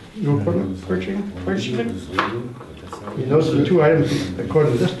 or new equipment purchasing? I mean, those are the 2 items,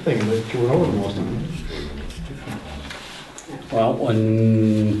 according to this thing, that you went over the most of them. Well,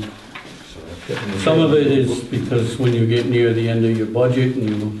 some of it is because when you get near the end of your budget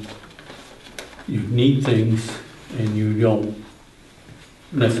and you need things and you don't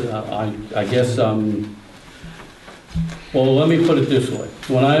necessarily, I guess, well, let me put it this way.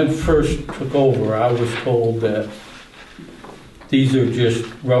 When I first took over, I was told that these are just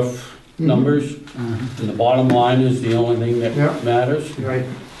rough numbers, and the bottom line is the only thing Yeah. that matters. Right.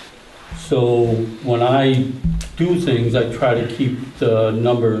 So when I do things, I try to keep the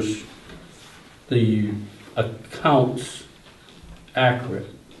numbers, the accounts accurate.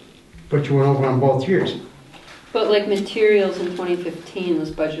 But you went over on both years. But like materials in 2015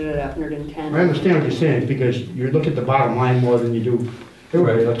 was budgeted at 110. I understand what you're saying, because you look at the bottom line more than you do,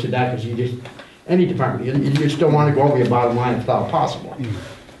 everybody Right. looks at that, because you just, any department, you just don't want to go over your bottom line if thought possible.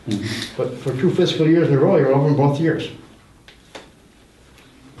 But for 2 fiscal years in a row, you're over in both years.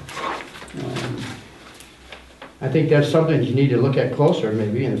 I think that's something you need to look at closer,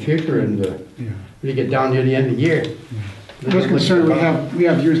 maybe in the future, and Yeah. when you get down near the end of the year. I was concerned, we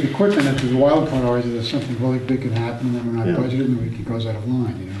have used equipment, and there's a wild card always, that something really big can happen, and then we're not Yeah. budgeted, and it goes out of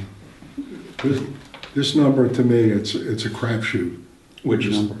line, you know? This number, to me, it's a crapshoot. Which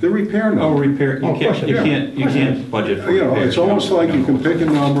number? The repair Oh, number. repair, Oh, of course it is. you can't budget for You know, repairs. it's almost like you can pick a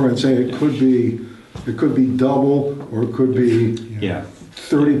number and say it could be double, or it could be Yeah,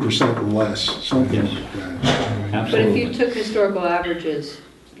 30% less, something Yes. like that. But if absolutely. you took historical averages,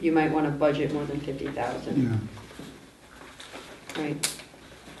 you might want to budget more than 50,000, Yeah. right?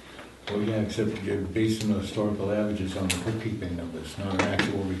 Well, yeah, except you're basing the historical averages on the bookkeeping numbers, not on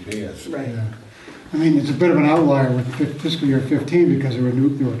actual repairs. Right. Yeah. I mean, it's a bit of an outlier with fiscal year 15, because there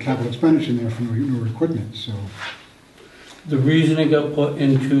were capital expenditure in there from newer equipment, so. The reason it got put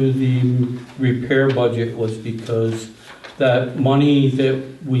into the repair budget was because that money that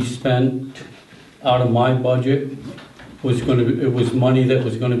we spent out of my budget it was money that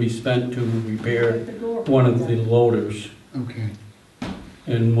was gonna be spent to repair one of the loaders. Okay.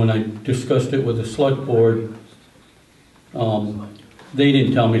 And when I discussed it with the select board, they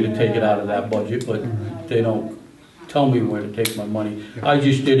didn't tell me to take it out of that budget, but they don't tell me where to take my money. I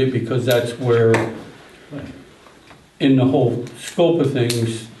just did it because that's where, in the whole scope of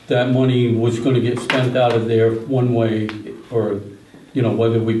things, that money was gonna get spent out of there one way, or,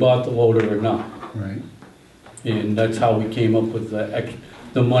 whether we bought the loader or not. Right. And that's how we came up with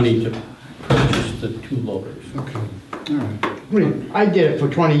the money to purchase the 2 loaders. Okay, all right. I mean, I did it for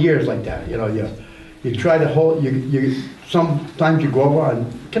 20 years like that, you know, you try to hold, sometimes you go over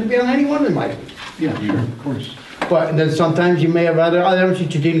and it can be on any one of my, Yeah, sure, of course. but then sometimes you may have other items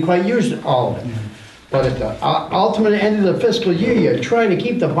that you didn't quite use all of it. But at the ultimate end of the fiscal year, you're trying to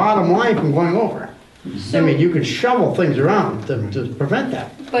keep the bottom line from going over. I mean, you could shovel things around to prevent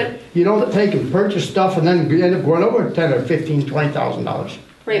that. But, You don't take and purchase stuff and then you end up going over $10 or $15, $20,000.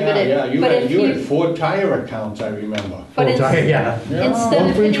 right, Yeah, you but had, if you had you, 4 tire accounts, I remember. but Full time, yeah. instead One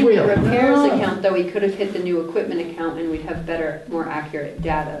of for each hitting the wheel. repairs account, though, we could have hit the new equipment account and we'd have better, more accurate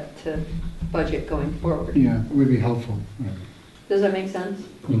data to budget going forward. Yeah, it would be helpful. Does that make sense?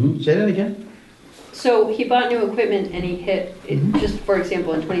 Mhm. Say that again? So he bought new equipment and he hit, just for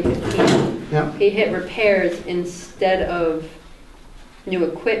example, in 2015, Yeah. he hit repairs instead of new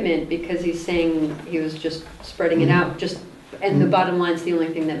equipment because he's saying he was just spreading it out, and the bottom line's the only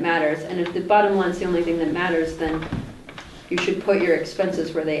thing that matters. And if the bottom line's the only thing that matters, then you should put your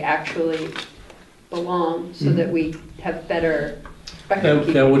expenses where they actually belong so that we have better record That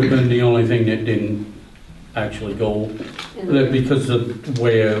keeping. would have been the only thing that didn't actually go, because of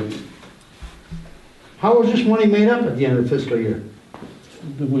where, How was this money made up at the end of the fiscal year?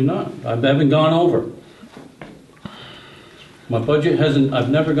 we're not, I haven't gone over. My budget hasn't, I've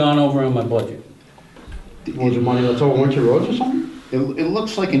never gone over on my budget. Was it money that's over winter roads or something? It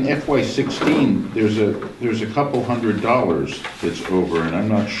looks like in FY16, there's a couple $100 that's over, and I'm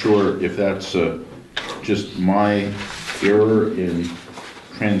not sure if that's just my error in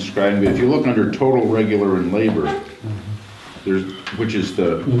transcribing. But if you look under total, regular, and labor, which is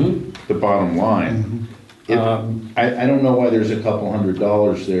the bottom line. I don't know why there's a couple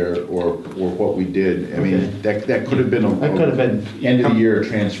 $100 there, or what we did. I mean, that could have been That could have been. end of the year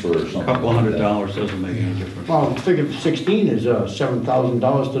transfer or something. A couple like that. $100 doesn't make any difference. Well, I figure 16 is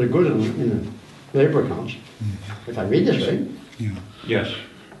 $7,000 to the good in the labor accounts, if I read this right. Yeah. Yes,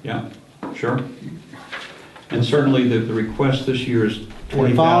 yeah, sure. And certainly the request this year is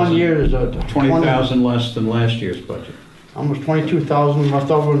The following year is 20,000 less than last year's budget. almost 22,000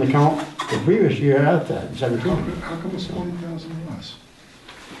 left over in the account the previous year after that, 17. How come it's 20,000 less?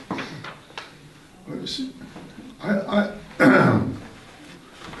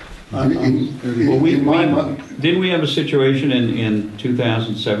 Well, didn't we have a situation in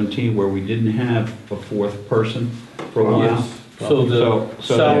 2017 where we didn't have a 4th person for a while? Yes. So the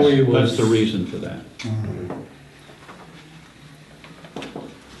So salary that's was. the reason for that.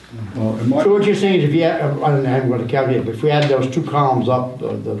 Well, in my- So what you're saying is if you add, I don't know, I haven't got a calculator, but if we add those 2 columns up,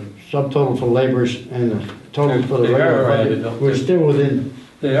 the subtotal for laborers and the total for the They are regular added budget, up. we're still within.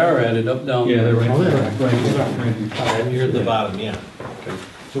 They are added up down Yeah, they're there. right. Oh, they're right. And you're at the bottom, yeah.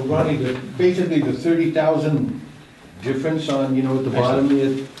 So Ronnie, basically the 30,000 difference on, at the bottom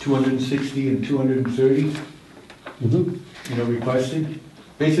there, 260 and 230, Mhm. requested,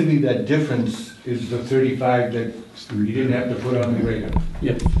 basically that difference is the 35 that you didn't have to put on the grader.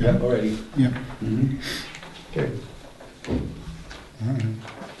 Yeah. Yeah, already. Yeah, Okay. all right.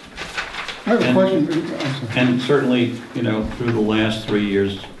 I have a And- question. I'm sorry. And certainly, through the last 3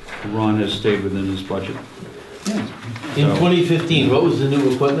 years, Ron has stayed within his budget. In So- 2015, what was the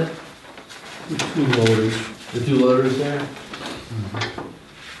new equipment? 2 loaders. The 2 loaders there?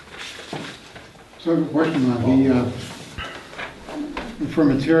 So I have a question on for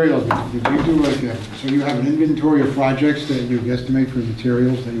materials, did you do so you have an inventory of projects that you estimate for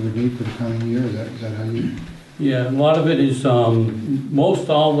materials that you would need for the coming year? Is that how you? Yeah, a lot of it is, most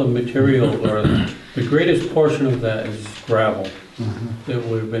all the material, or the greatest portion of that is gravel that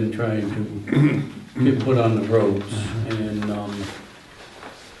we've been trying to get put on the roads. And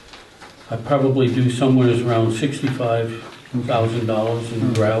I probably do somewhere around $65,000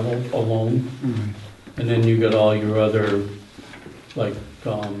 in gravel alone. And then you got all your other, like,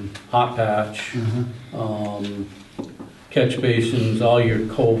 hot patch, catch basins, all your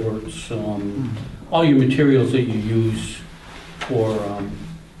culverts, all your materials that you use for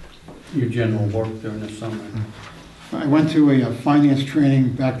your general work during the summer. I went to a finance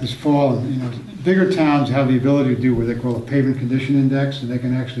training back this fall, and bigger towns have the ability to do what they call a pavement condition index, and they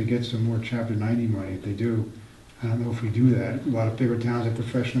can actually get some more Chapter 90 money if they do. I don't know if we do that. A lot of bigger towns have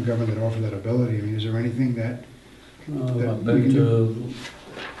professional government that offer that ability. I mean, is there anything that? I've been to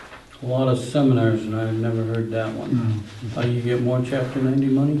a lot of seminars and I've never heard that one. How you get more Chapter 90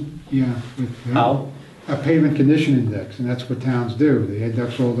 money? Yeah. How? A pavement condition index, and that's what towns do. They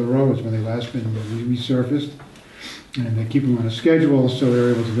index all the roads when they last been resurfaced, and they keep them on a schedule, so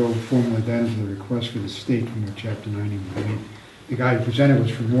they're able to go formulate that into the request for the state from their Chapter 90 money. the guy who presented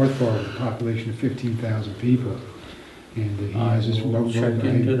was from Northborough, with a population of 15,000 people. And he I has this will road check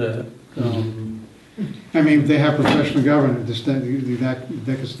name. into that. I mean, they have professional government,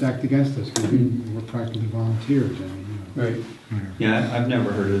 that is stacked against us, because we're practically volunteers, I mean, Right. Yeah, I've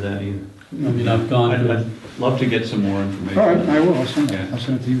never heard of that either. I mean, I've gone I'd to, love to get some more information. All right, I will, I'll send it, Yeah. I'll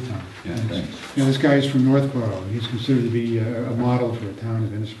send it to you, Tom. Yeah, Thanks. Yeah, this guy is from Northborough, he's considered to be a model for a town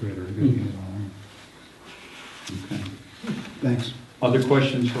administrator. He's gonna get it all. Okay. Thanks. Other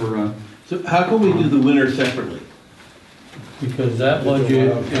questions for, So how can we do the winter separately? because that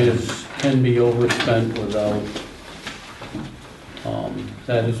budget can be overspent without,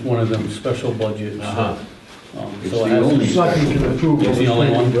 that is one of them special budgets. Uh-huh. It's So it the has to only- be, Nothing to approve. It's the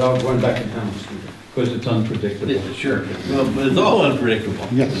only one? Without going back in town. because it's unpredictable. Sure. Well, but it's all unpredictable.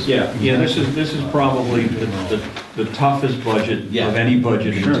 Yes. Yeah, this is probably the toughest budget Yeah. of any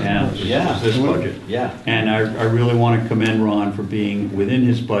budget in Sure. town, is Yeah. this budget. Yeah. And I really want to commend Ron for being within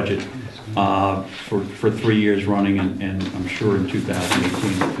his budget for 3 years running, and I'm sure in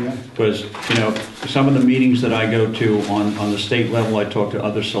 2018. Yeah. Because, some of the meetings that I go to on the state level, I talk to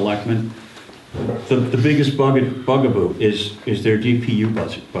other selectmen. The biggest bugaboo is their DPU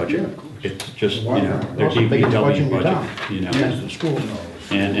budget. Yeah, of course. It's just, Why their not? Also, biggest budget DPW in budget, town. Yeah. The school.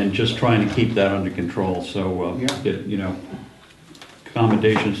 and just trying to keep that under control, so, Yeah.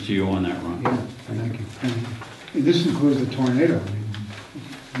 commendations to you on that, Ron. Yeah, thank you. And this includes the tornado,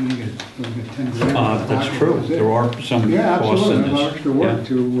 I mean, you get 10 grand. That's true, there are some Yeah, costs in absolutely, a lot of this. extra work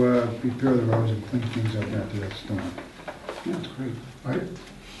to repair the roads and clean things up after that storm. Yeah, it's great.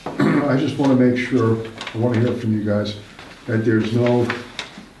 I just want to make sure, I want to hear from you guys, that there's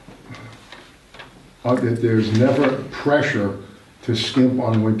that there's never pressure to skimp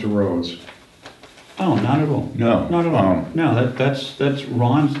on winter roads. Oh, not at all. No. Not at all. No, that's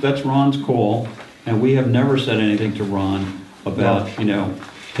Ron's call, and we have never said anything to Ron about,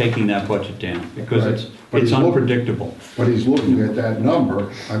 taking that budget down, because Right. But it's he's look- unpredictable. But he's looking at that number,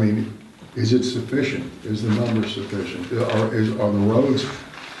 I mean, is it sufficient? Is the number sufficient? Are the roads,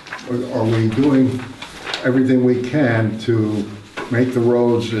 are we doing everything we can to make the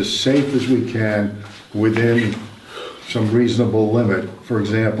roads as safe as we can within some reasonable limit? For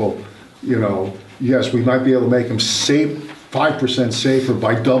example, yes, we might be able to make them safe, 5% safer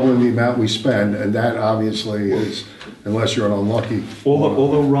by doubling the amount we spend, and that obviously is, unless you're an unlucky.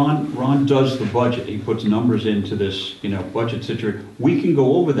 Although Ron does the budget, he puts numbers into this, budget situation, we can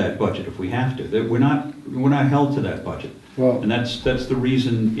go over that budget if we have to. That we're not held to that budget. Well, And that's the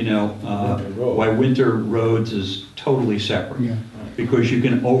reason, why winter roads is totally separate. Yeah. Because you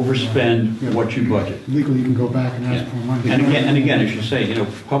can overspend Yeah. what you budget. Legally, you can go back and ask Yeah. for money. And again, as you say,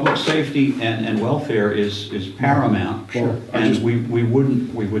 public safety and welfare is paramount. Sure. And we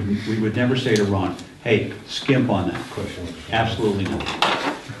would never say to Ron, hey, skimp on that. Absolutely not.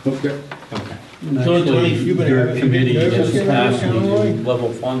 okay. Okay. and So in 20 actually, you've been your having- committee you've been has having asked me Conway? to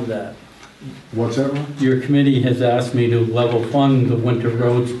level fund that. What's that, Ron? Your committee has asked me to level fund the winter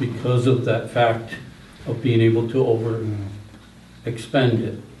roads because of that fact of being able to expend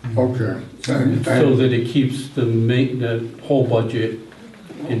it. Okay. So that it keeps the whole budget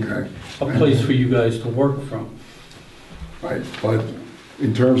in Okay. a place for you guys to work from. Right, but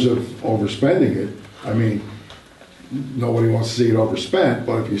in terms of overspending it, I mean, nobody wants to see it overspent,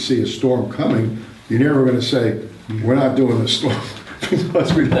 but if you see a storm coming, you're never gonna say, we're not doing the storm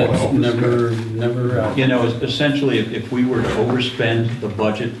because we don't That's want to overspend. never out. Essentially, if we were to overspend the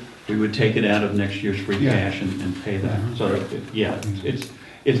budget, we would take it out of next year's free Yeah. cash and pay that. So, yeah,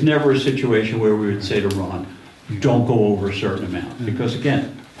 it's never a situation where we would say to Ron, don't go over a certain amount. Because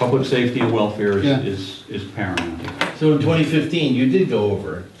again, public safety and welfare Yeah. is paramount. So in 2015, you did go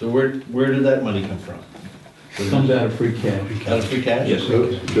over. So where did that money come from? It comes out of free cash. Out of free cash? Yes,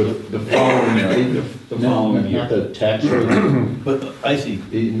 The following year. the following year. Not the tax rate, But I see.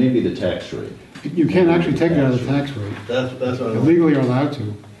 maybe the tax rate. You can actually take it out of the tax rate. That's what I want. Legally, you're allowed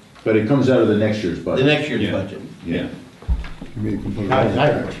to. But it comes out of the next year's The budget. next year's Yeah. budget. Yeah. You mean, you can put it Not on.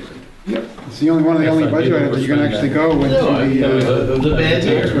 entirely. It's the only one of the Yes, only I budget did items you can overspend actually that. go into No, it was the a bad tax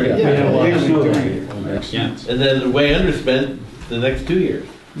year. rate. Yeah. We had a lot of Legally snow. doing it. Yeah. And then way underspent the next 2 years.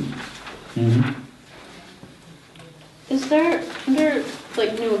 Mhm. Is there, under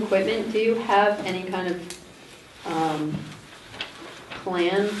like new equipment, do you have any kind of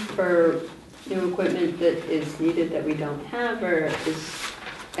plan for new equipment that is needed that we don't have, or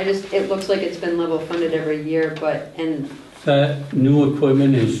it looks like it's been level funded every year, and, That new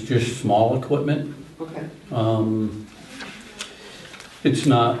equipment is just small equipment. okay. It's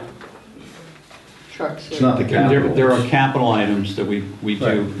not trucks? It's not the capital. There are capital items that we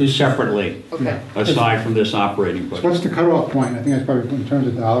do Right. separately, Okay. aside from this operating So budget. what's the cutoff point? I think that's probably in terms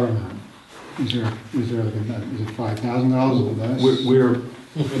of dollar amount. Is there like is it $5,000 or less?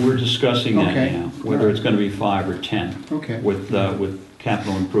 We're discussing that Okay. now, whether it's gonna be 5 or 10 Okay. with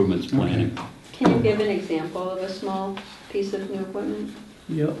capital improvements planning. Can you give an example of a small piece of new equipment?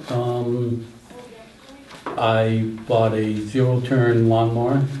 Yep, I bought a zero-turn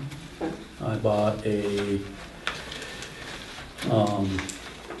lawnmower. Okay. I bought a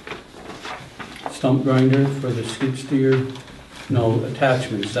stump grinder for the skid steer. No,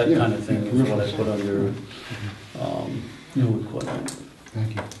 attachments, that Yeah, kind of thing yeah, is what I commercial put under new equipment.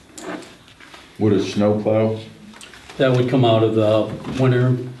 Thank you. Would a snowplow, That would come out of the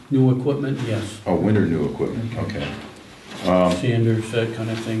winter new equipment, yes. oh, winter new equipment, okay. Sanders, that kind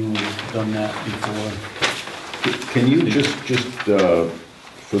of thing, we've done that before. Can you just,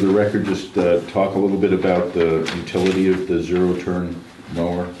 for the record, just talk a little bit about the utility of the zero-turn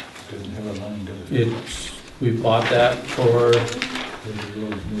mower? We bought that for,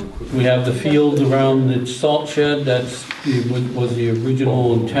 we have the field around the salt shed, was the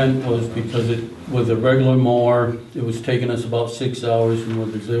original intent was because it was a regular mower, it was taking us about 6 hours, and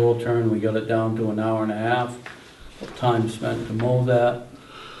with the zero turn, we got it down to an hour and a half of time spent to mow that.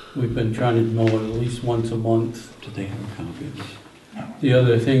 We've been trying to mow it at least once a month. Do they have a copy of this? The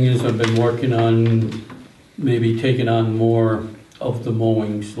other thing is I've been working on maybe taking on more of the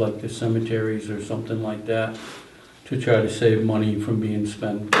mowings, like the cemeteries or something like that, to try to save money from being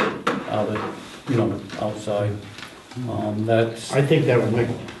spent outside. That's, I think that would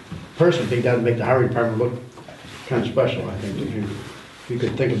personally think that would make the highway department look kind of special, I think, if you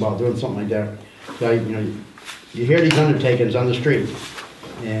could think about doing something like that. So, you hear these undertakings on the street,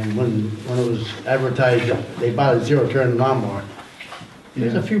 and when it was advertised, they bought a zero-turn lawnmower,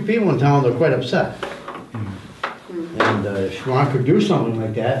 there's a few people in town that are quite upset. And if Ron could do something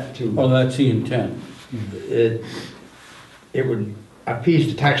like that oh, that's the intent. it would appease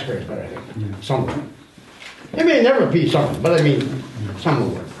the taxpayers better, I think, something. It may never appease someone, but I mean,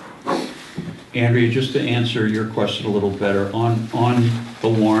 someone would. Andrea, just to answer your question a little better, on the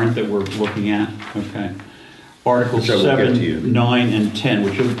warrant that we're looking at, okay? Articles Which I will get to you. 7, 9, and 10,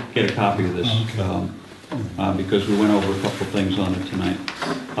 which you'll get a copy of this, because we went over a couple of things on it tonight.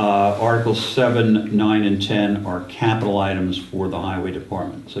 Articles 7, 9, and 10 are capital items for the highway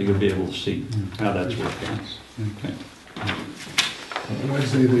department, so you'll be able to see how that's worked out. Okay.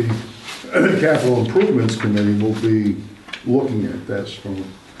 Wednesday, the Capital Improvements Committee will be looking at this from,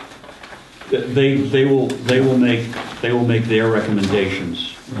 They will make their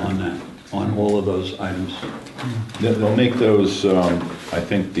recommendations on that, on all of those items. They'll make those, I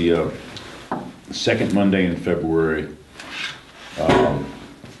think, the second Monday in February.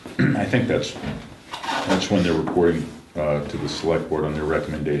 I think that's when they're reporting to the select board on their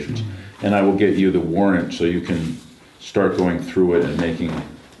recommendations. And I will get you the warrant so you can start going through it and making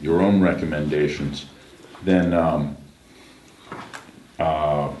your own recommendations. Then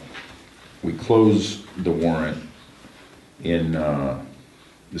we close the warrant in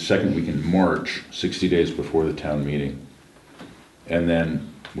the second week in March, 60 days before the town meeting. And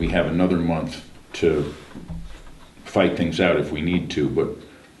then we have another month to fight things out if we need to,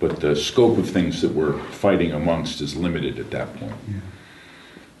 but the scope of things that we're fighting amongst is limited at that point.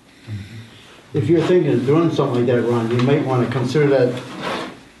 If you're thinking of doing something like that, Ron, you might want to consider that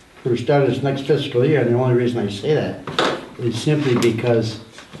for the start of this next fiscal year, and the only reason I say that is simply because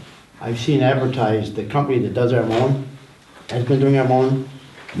I've seen advertised, the company that does our mowing, has been doing our mowing.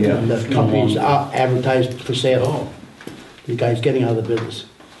 Yeah. And the company's advertised for sale. The guy's getting out of the business.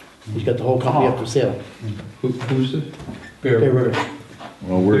 He's got the whole company up for sale. Who's it? Bear River.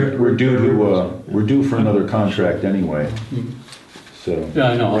 Well, we're due for another contract anyway, so. Yeah,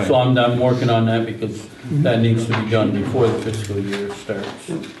 I know, so I'm working on that because that needs to be done before the fiscal year starts.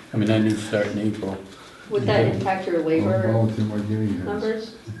 I mean, that needs to start in April. Would that impact your labor volunteer my guinea hens.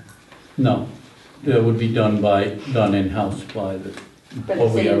 numbers? No, that would be done in-house by the, But what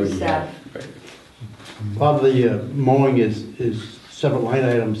the we same already staff? have. Right. Part of the mowing is separate line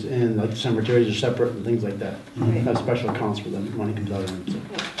items, and like cemeteries are separate and things like that. Right. Have special accounts for them, money comes out of them. So.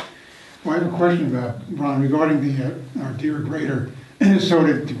 Well, I have a question about, Ron, regarding our deer grader. So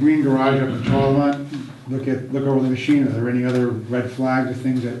the green garage up at Charlemont, look over the machine. Are there any other red flags or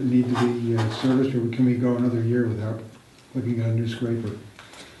things that need to be serviced, or can we go another year without looking at a new scraper?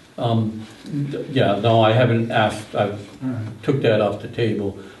 Yeah, no, I haven't asked, All right. took that off the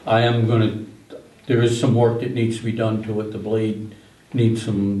table. I am gonna, there is some work that needs to be done to it, the blade needs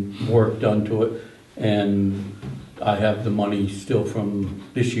some work done to it, and I have the money still from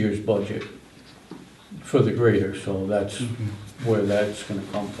this year's budget for the grader, so that's where that's gonna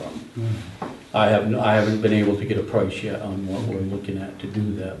come from. I haven't been able to get a price yet on what we're looking at to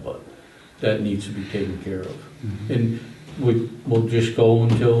do that, but that needs to be taken care of. And we'll just go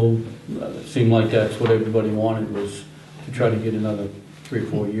until, it seemed like that's what everybody wanted, was to try to get another 3 or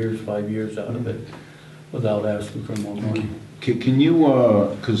 4 years, 5 years out of it, without asking for more money. Can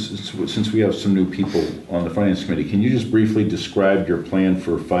you, because since we have some new people on the Finance Committee, can you just briefly describe your plan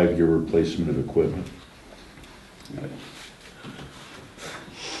for a 5-year replacement of equipment?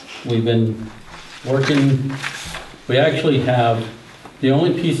 We've been working, we actually have, the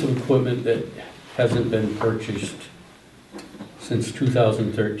only piece of equipment that hasn't been purchased since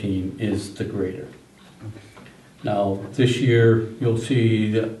 2013 is the grader. Now, this year, you'll see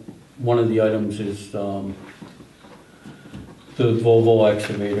that one of the items is the Volvo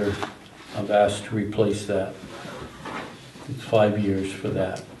excavator. I've asked to replace that. It's 5 years for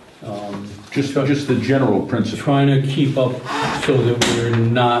that. Just the general principle. Trying to keep up so that we're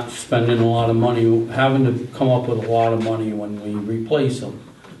not spending a lot of money, having to come up with a lot of money when we replace them.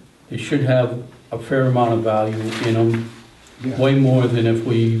 They should have a fair amount of value in them, way more than if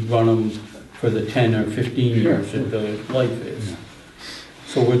we run them for the 10 or 15 years that the life is.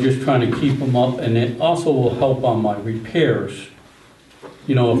 So we're just trying to keep them up, and it also will help on my repairs.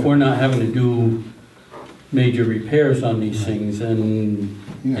 You know, if we're not having to do major repairs on these things, and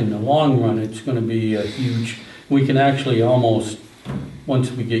in the long run, it's gonna be a huge, we can actually almost,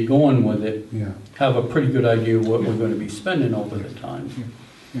 once we get going with it, have a pretty good idea of what we're gonna be spending over the time.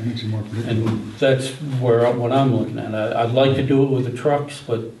 It makes it more predictable. And that's what I'm looking at. I'd like to do it with the trucks,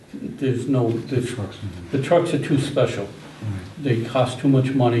 but there's no, the trucks are too special. They cost too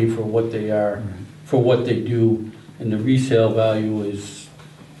much money for what they are, for what they do, and the resale value is,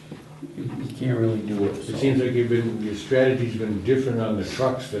 you can't really do it. It seems like your strategy's been different on the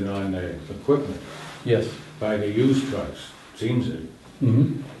trucks than on the equipment, Yes. by the used trucks, seems it.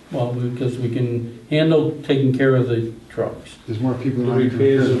 Well, because we can handle taking care of the trucks. There's more people. The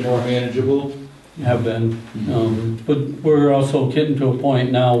repairs are more manageable. Have been. But we're also getting to a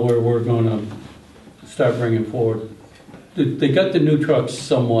point now where we're gonna start bringing forward. They got the new trucks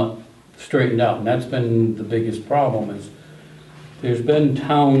somewhat straightened out, and that's been the biggest problem. Is there's been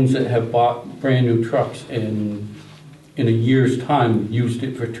towns that have bought brand new trucks and in a year's time used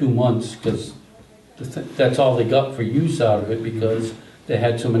it for 2 months because that's all they got for use out of it because they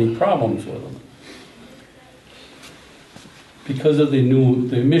had so many problems with them. Because of the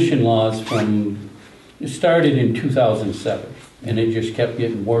emission laws it started in 2007 and it just kept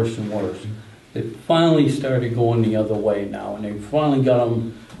getting worse and worse. They finally started going the other way now, and they finally got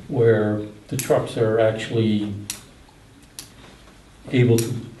them where the trucks are actually able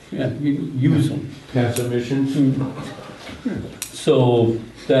to use them. Pass emissions. So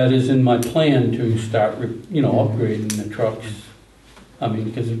that is in my plan to start, upgrading the trucks. I mean,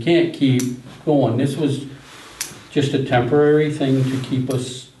 because we can't keep going. This was just a temporary thing to keep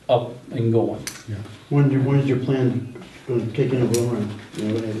us up and going. When's your plan going to kick in a Warrant?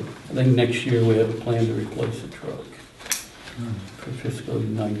 I think next year we have a plan to replace the truck for fiscal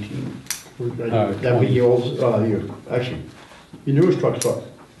 19. That'd be your old, actually, your newest truck's what,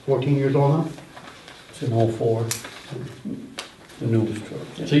 14 years old now? It's an 04, the newest truck.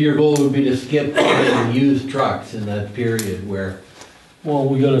 Yeah. So your goal would be to skip the used trucks in that period where... Well,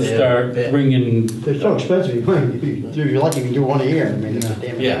 we gotta start bringing... They're so expensive, you're lucky if you do one a year, I mean, it's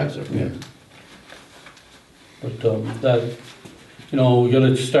damn expensive. Yeah. But that, we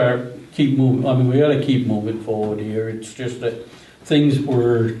gotta keep moving, I mean, we gotta keep moving forward here. It's just that things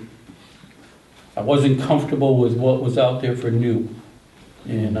I wasn't comfortable with what was out there for new.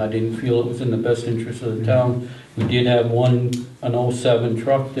 And I didn't feel it was in the best interest of the town. We did have an 07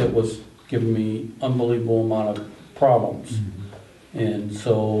 truck that was giving me unbelievable amount of problems. And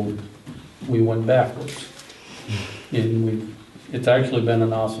so we went backwards. And it's actually been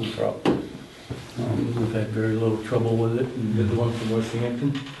an awesome truck. We've had very little trouble with it. You got the one from West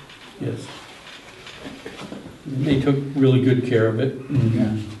Hampton? Yes. And they took really good care of it.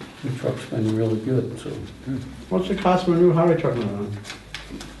 The truck's been really good, so. What's the cost of a new highway truck now?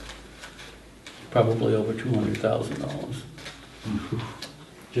 Probably over $200,000.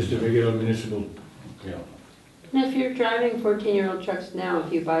 Just a regular municipal, And if you're driving 14-year-old trucks now,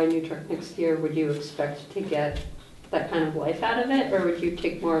 if you buy a new truck next year, would you expect to get that kind of life out of it? Or would you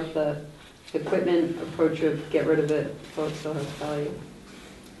take more of the equipment approach of get rid of it so it still has value?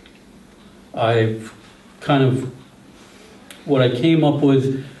 I've what I came up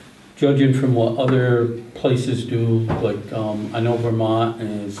with, judging from what other places do, like I know Vermont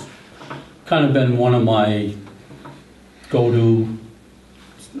has kind of been one of my go-to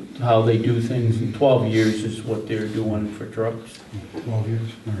how they do things, and 12 years is what they're doing for trucks. 12 years,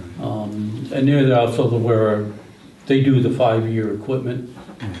 all right. And they're also where they do the 5-year equipment,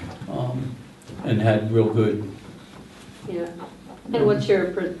 and had real good. Yeah. And what's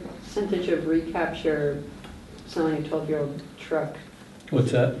your percentage of recapture selling a 12-year-old truck?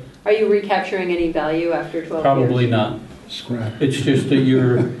 What's that? Are you recapturing any value after 12 Probably years? not. Scrap. It's just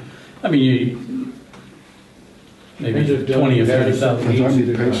that maybe 20 or 30,000. It's time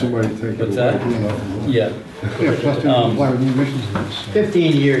you pay somebody to take it What's away. that? Yeah. Yeah. Yeah, plus they comply with new emissions laws. so.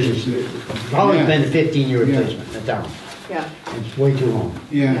 15 years is, always Yeah. been a 15-year Yeah. replacement in the town. Yeah. It's way too long.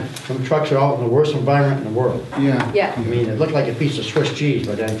 Yeah, Some trucks are out in the worst environment in the world. yeah. Yeah. I mean, it looked like a piece of Swiss cheese,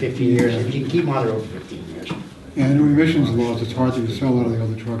 but then 15 years, if you can keep them out there over 15 years. And new emissions laws, it's hard to sell a lot of the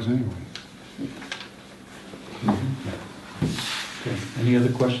other trucks anyway. Okay. Any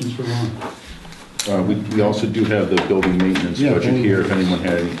other questions for Ron? We also do have the building maintenance Yeah, budget building here, if maintenance. anyone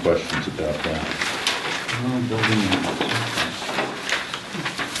had any questions about that. Building maintenance.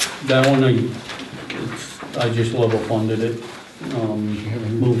 That one, I just level funded it.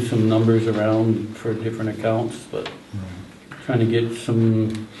 Moved some numbers around for different accounts, but trying to get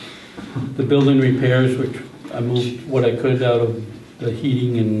the building repairs, which I moved what I could out of the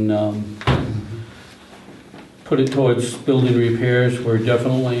heating and put it towards building repairs. We're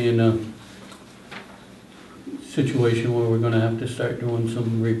definitely in a situation where we're gonna have to start doing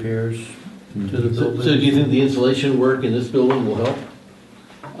some repairs to the So building. do you think the insulation work in this building will help?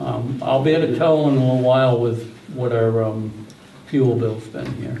 I'll be able to tell in a little while with what our fuel bill's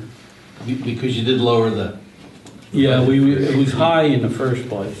been here. Because you did lower the... Yeah, it was high in the first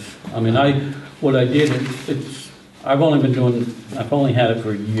place. I mean, what I did, I've only had it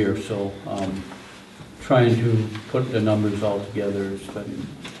for a year, so trying to put the numbers all together has been,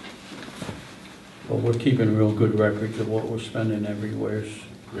 but we're keeping real good records of what we're spending everywhere,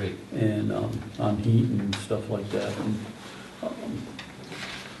 Great. and on heat and stuff like that. And,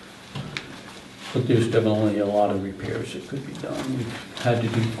 but there's definitely a lot of repairs that could be done. We've had to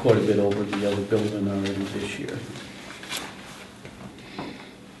do quite a bit over the other building already this year.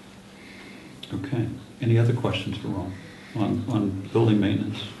 Okay. Any other questions for Ron on building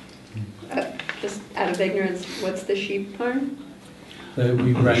maintenance? Just out of ignorance, what's the sheep barn? We The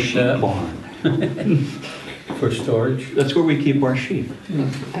rent sheep that barn. for storage. That's where we keep our sheep.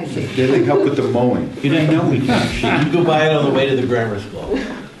 I see. They help with the mowing. You didn't know we kept sheep. You go buy it on the way to the grammar school.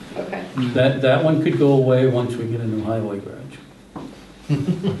 Okay. That one could go away once we get a new highway garage.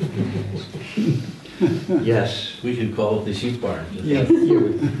 Yes. We should call it the sheep barn. Yeah.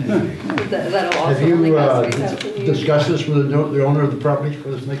 That'll also Have only you cost $3,000 a year. discussed this with the owner of the property for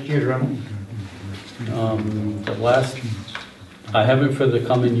this next year's rental? I haven't for the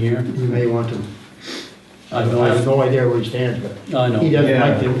coming year. You may want to. I I have know, no idea where he stands, but I know,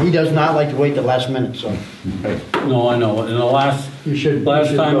 he does not like to wait the last minute, so no, I know. And you should.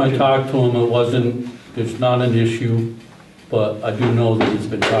 last time I talked to him, it's not an issue, but I do know that he's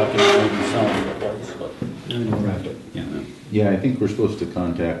been talking to maybe selling the place, but. Yeah. Yeah, I think we're supposed to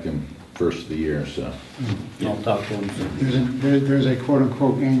contact him first of the year, so. I'll talk to him soon. There's a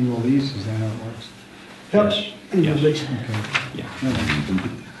quote-unquote annual lease, is that how it works? Yes. Yes. Okay. Yeah.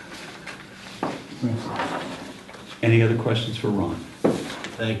 Any other questions for Ron?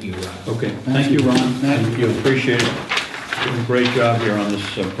 Thank you, Ron. Okay. Thank you, Ron. Thank you. Appreciate it. Doing a great job here on this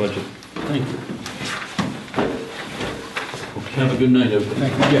budget. Thank you. Have a good night,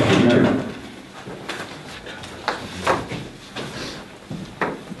 everybody. Yeah, you too.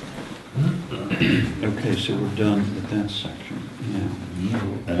 Okay, so we're done with that section.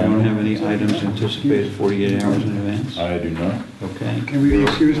 Yeah. I don't have any items anticipated 48 hours in advance? I do not. Okay. Can we be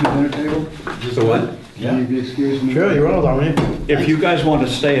excused from the dinner table? So what? Can we be excused from the? Sure, you're all down there. If you guys want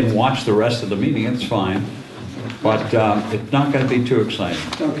to stay and watch the rest of the meeting, it's fine. But it's not going to be too exciting.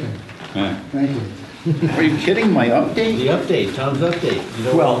 Okay, All right. thank you. Are you kidding, my update? The update, Tom's update. You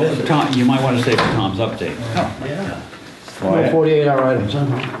don't Well, want to miss it. Tom, you might want to stay for Tom's update. Yeah. Well, No 48-hour items, huh?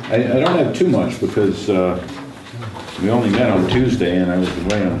 I don't have too much because we only met on Tuesday and I was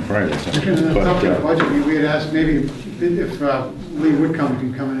away on Friday. So. Because in the But, topic budget, we had asked maybe if Lee Woodcomb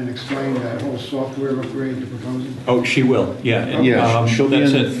can come in and explain that whole software upgrade you're proposing. Oh, she will, yeah. yeah, she'll be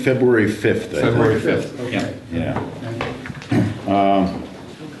That's in it. February 5th. I think. February 5th, Okay. yeah. Yeah.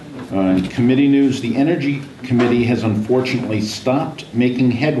 In committee news, the Energy Committee has unfortunately stopped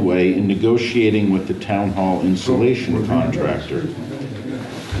making headway in negotiating with the Town Hall insulation contractor.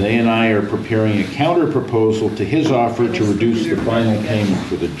 They and I are preparing a counter proposal to his offer to reduce the final payment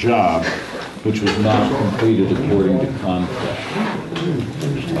for the job, which was not completed according to contract.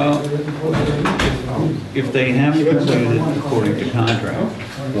 Well, if they haven't completed it according to contract,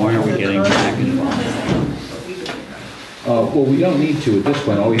 why are we getting back involved? Well, we don't need to at this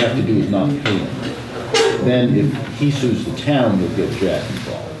point. All we have to do is not pay him. Then if he sues the town, we'll get Jack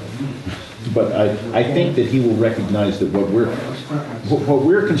involved. But I think that he will recognize that what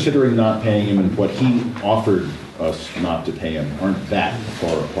we're considering not paying him and what he offered us not to pay him aren't that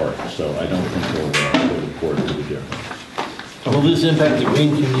far apart. So I don't think we'll go to court over the difference. Will this impact the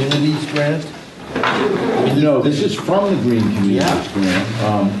Green Communities grant? No, this is from the Green Communities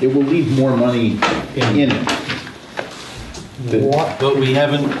grant. It will leave more money in it. But we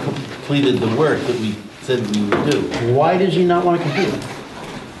haven't completed the work that we said we would do. Why does he not want to complete it?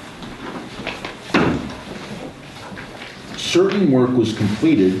 Certain work was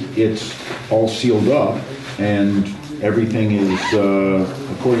completed, it's all sealed up, and everything is,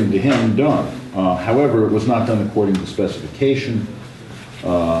 according to him, done. However, it was not done according to specification,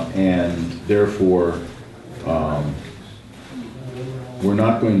 and therefore,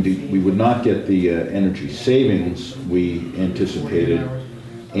 we would not get the energy savings we anticipated,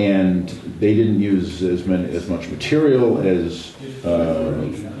 and they didn't use as much material as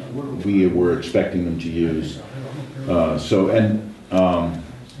we were expecting them to use.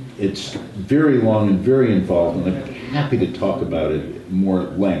 It's very long and very involved, and I'm happy to talk about it more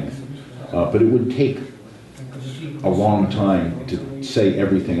at length, but it would take a long time to say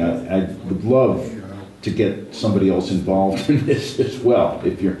everything. I would love to get somebody else involved in this as well,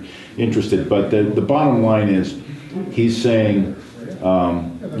 if you're interested. But the bottom line is, he's saying,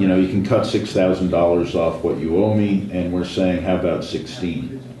 you can cut $6,000 off what you owe me, and we're saying, how about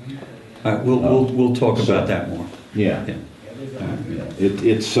 16? We'll talk about that more. Yeah.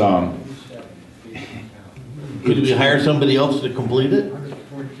 It's Could we hire somebody else to complete it?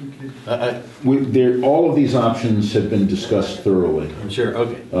 all of these options have been discussed thoroughly. I'm sure,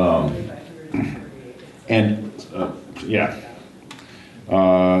 okay.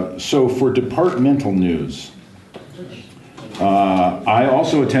 So for departmental news, I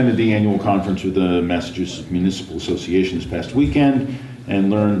also attended the annual conference with the Massachusetts Municipal Association this past weekend and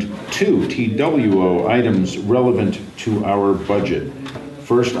learned 2 TWO items relevant to our budget.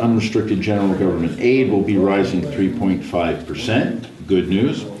 First, unrestricted general government aid will be rising 3.5%, good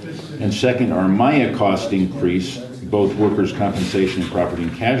news. And second, our Maya cost increase, both workers' compensation and property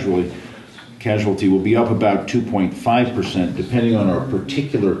and casualty will be up about 2.5%, depending on our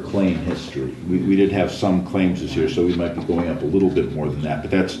particular claim history. We did have some claims this year, so we might be going up a little bit more than that,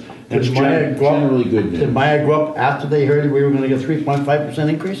 but that's generally good news. Did Maya go up after they heard we were going to get 3.5%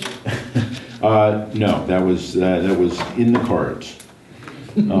 increase? No, that was in the cards.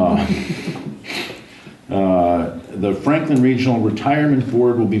 The Franklin Regional Retirement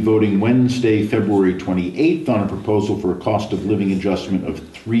Board will be voting Wednesday, February 28th on a proposal for a cost of living adjustment of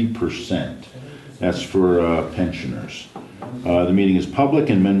 3%. That's for pensioners. The meeting is public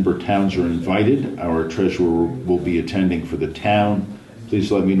and member towns are invited. Our treasurer will be attending for the town. Please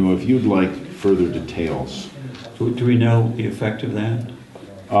let me know if you'd like further details. So do we know the effect of that? Do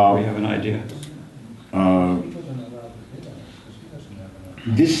we have an idea?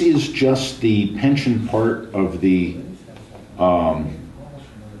 This is just the pension part of the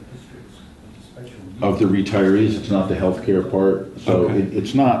retirees. It's not the healthcare part, so Okay.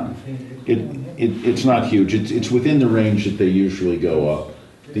 it's not huge. It's within the range that they usually go up.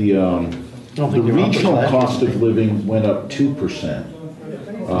 The regional cost of living went up 2%,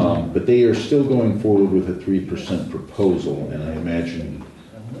 but they are still going forward with a 3% proposal, and I imagine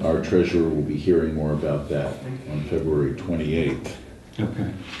our treasurer will be hearing more about that on February 28th.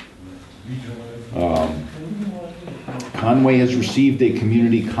 Okay. Conway has received a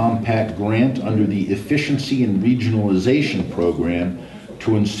community compact grant under the Efficiency and Regionalization Program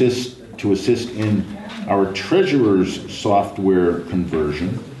to assist in our treasurer's software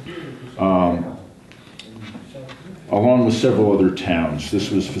conversion, along with several other towns.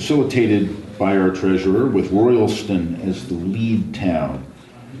 This was facilitated by our treasurer, with Royalston as the lead town.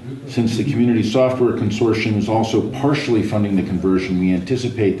 Since the Community Software Consortium is also partially funding the conversion, we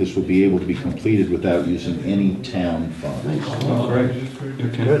anticipate this will be able to be completed without using any town funds. Oh, great.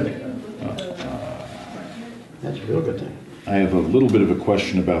 Okay. Good. That's a real good thing. I have a little bit of a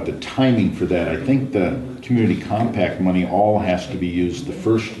question about the timing for that. I think the Community Compact money all has to be used the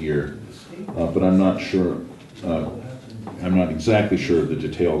first year, but I'm not sure. I'm not exactly sure of the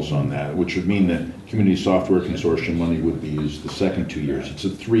details on that, which would mean that Community Software Consortium money would be used the second 2 years. It's a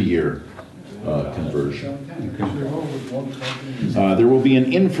 3-year conversion. There will be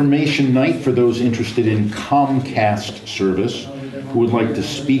an information night for those interested in Comcast service who would like to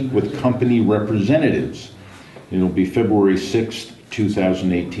speak with company representatives. It'll be February 6th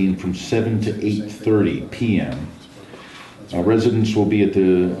 2018, from 7 to 8:30 p.m. Residents will be at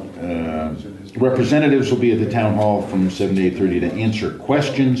the, representatives will be at the town hall from 7 to 8:30 to answer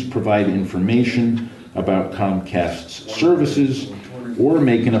questions, provide information about Comcast's services, or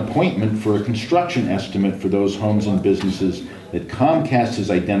make an appointment for a construction estimate for those homes and businesses that Comcast has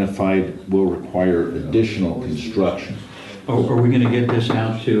identified will require additional construction. Oh, are we gonna get this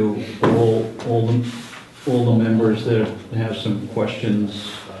out to all the members that have some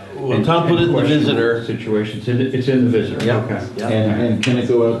questions? Well, Tom put it in the visitor. Situations, it's in the visitor, Yeah. okay. Yeah. And can it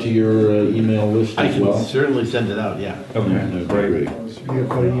go out to your email list I as can well? certainly send it out, yeah. Okay, That'd be great. You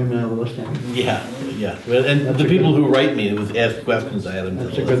put an email list in. Yeah, yeah. Well, and the people who write me with ask questions, I had them.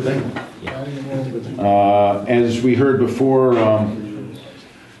 That's a good thing. As we heard before,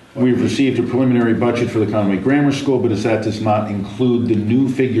 we've received a preliminary budget for the Conway Grammar School, but as that does not include the new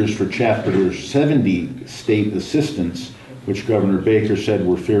figures for Chapter 70 state assistance, which Governor Baker said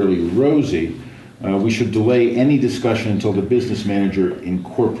were fairly rosy, we should delay any discussion until the business manager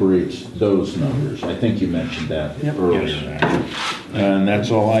incorporates those numbers. I think you mentioned that earlier. Yes. And that's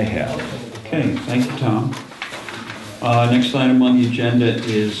all I have. Okay, thank you, Tom. Next item on the agenda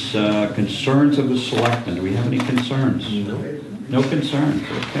is concerns of the selectmen. Do we have any concerns? No. No concerns,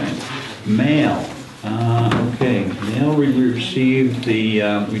 okay. Mail, okay. Mail, we received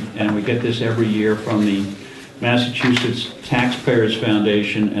and we get this every year from the Massachusetts Taxpayers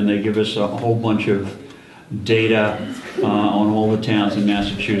Foundation, and they give us a whole bunch of data on all the towns in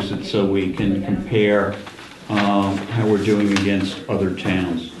Massachusetts so we can compare how we're doing against other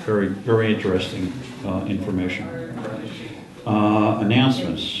towns. Very, very interesting information.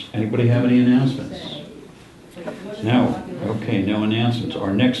 Announcements. Anybody have any announcements? No. Okay, no announcements.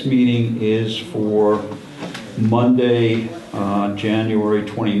 Our next meeting is for Monday, January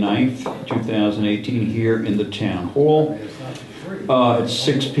 29th, 2018, here in the Town Hall. It's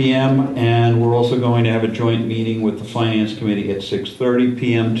 6 p.m., and we're also going to have a joint meeting with the Finance Committee at 6:30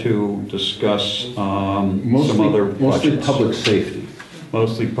 p.m. to discuss some other budgets. Mostly public safety.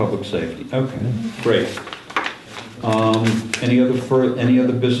 Mostly public safety. Okay, great. Any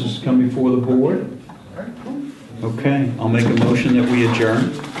other business come before the board? Okay, I'll make a motion that we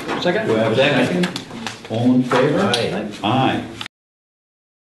adjourn. Second? Do I have a second? All in favor? Aye. Aye.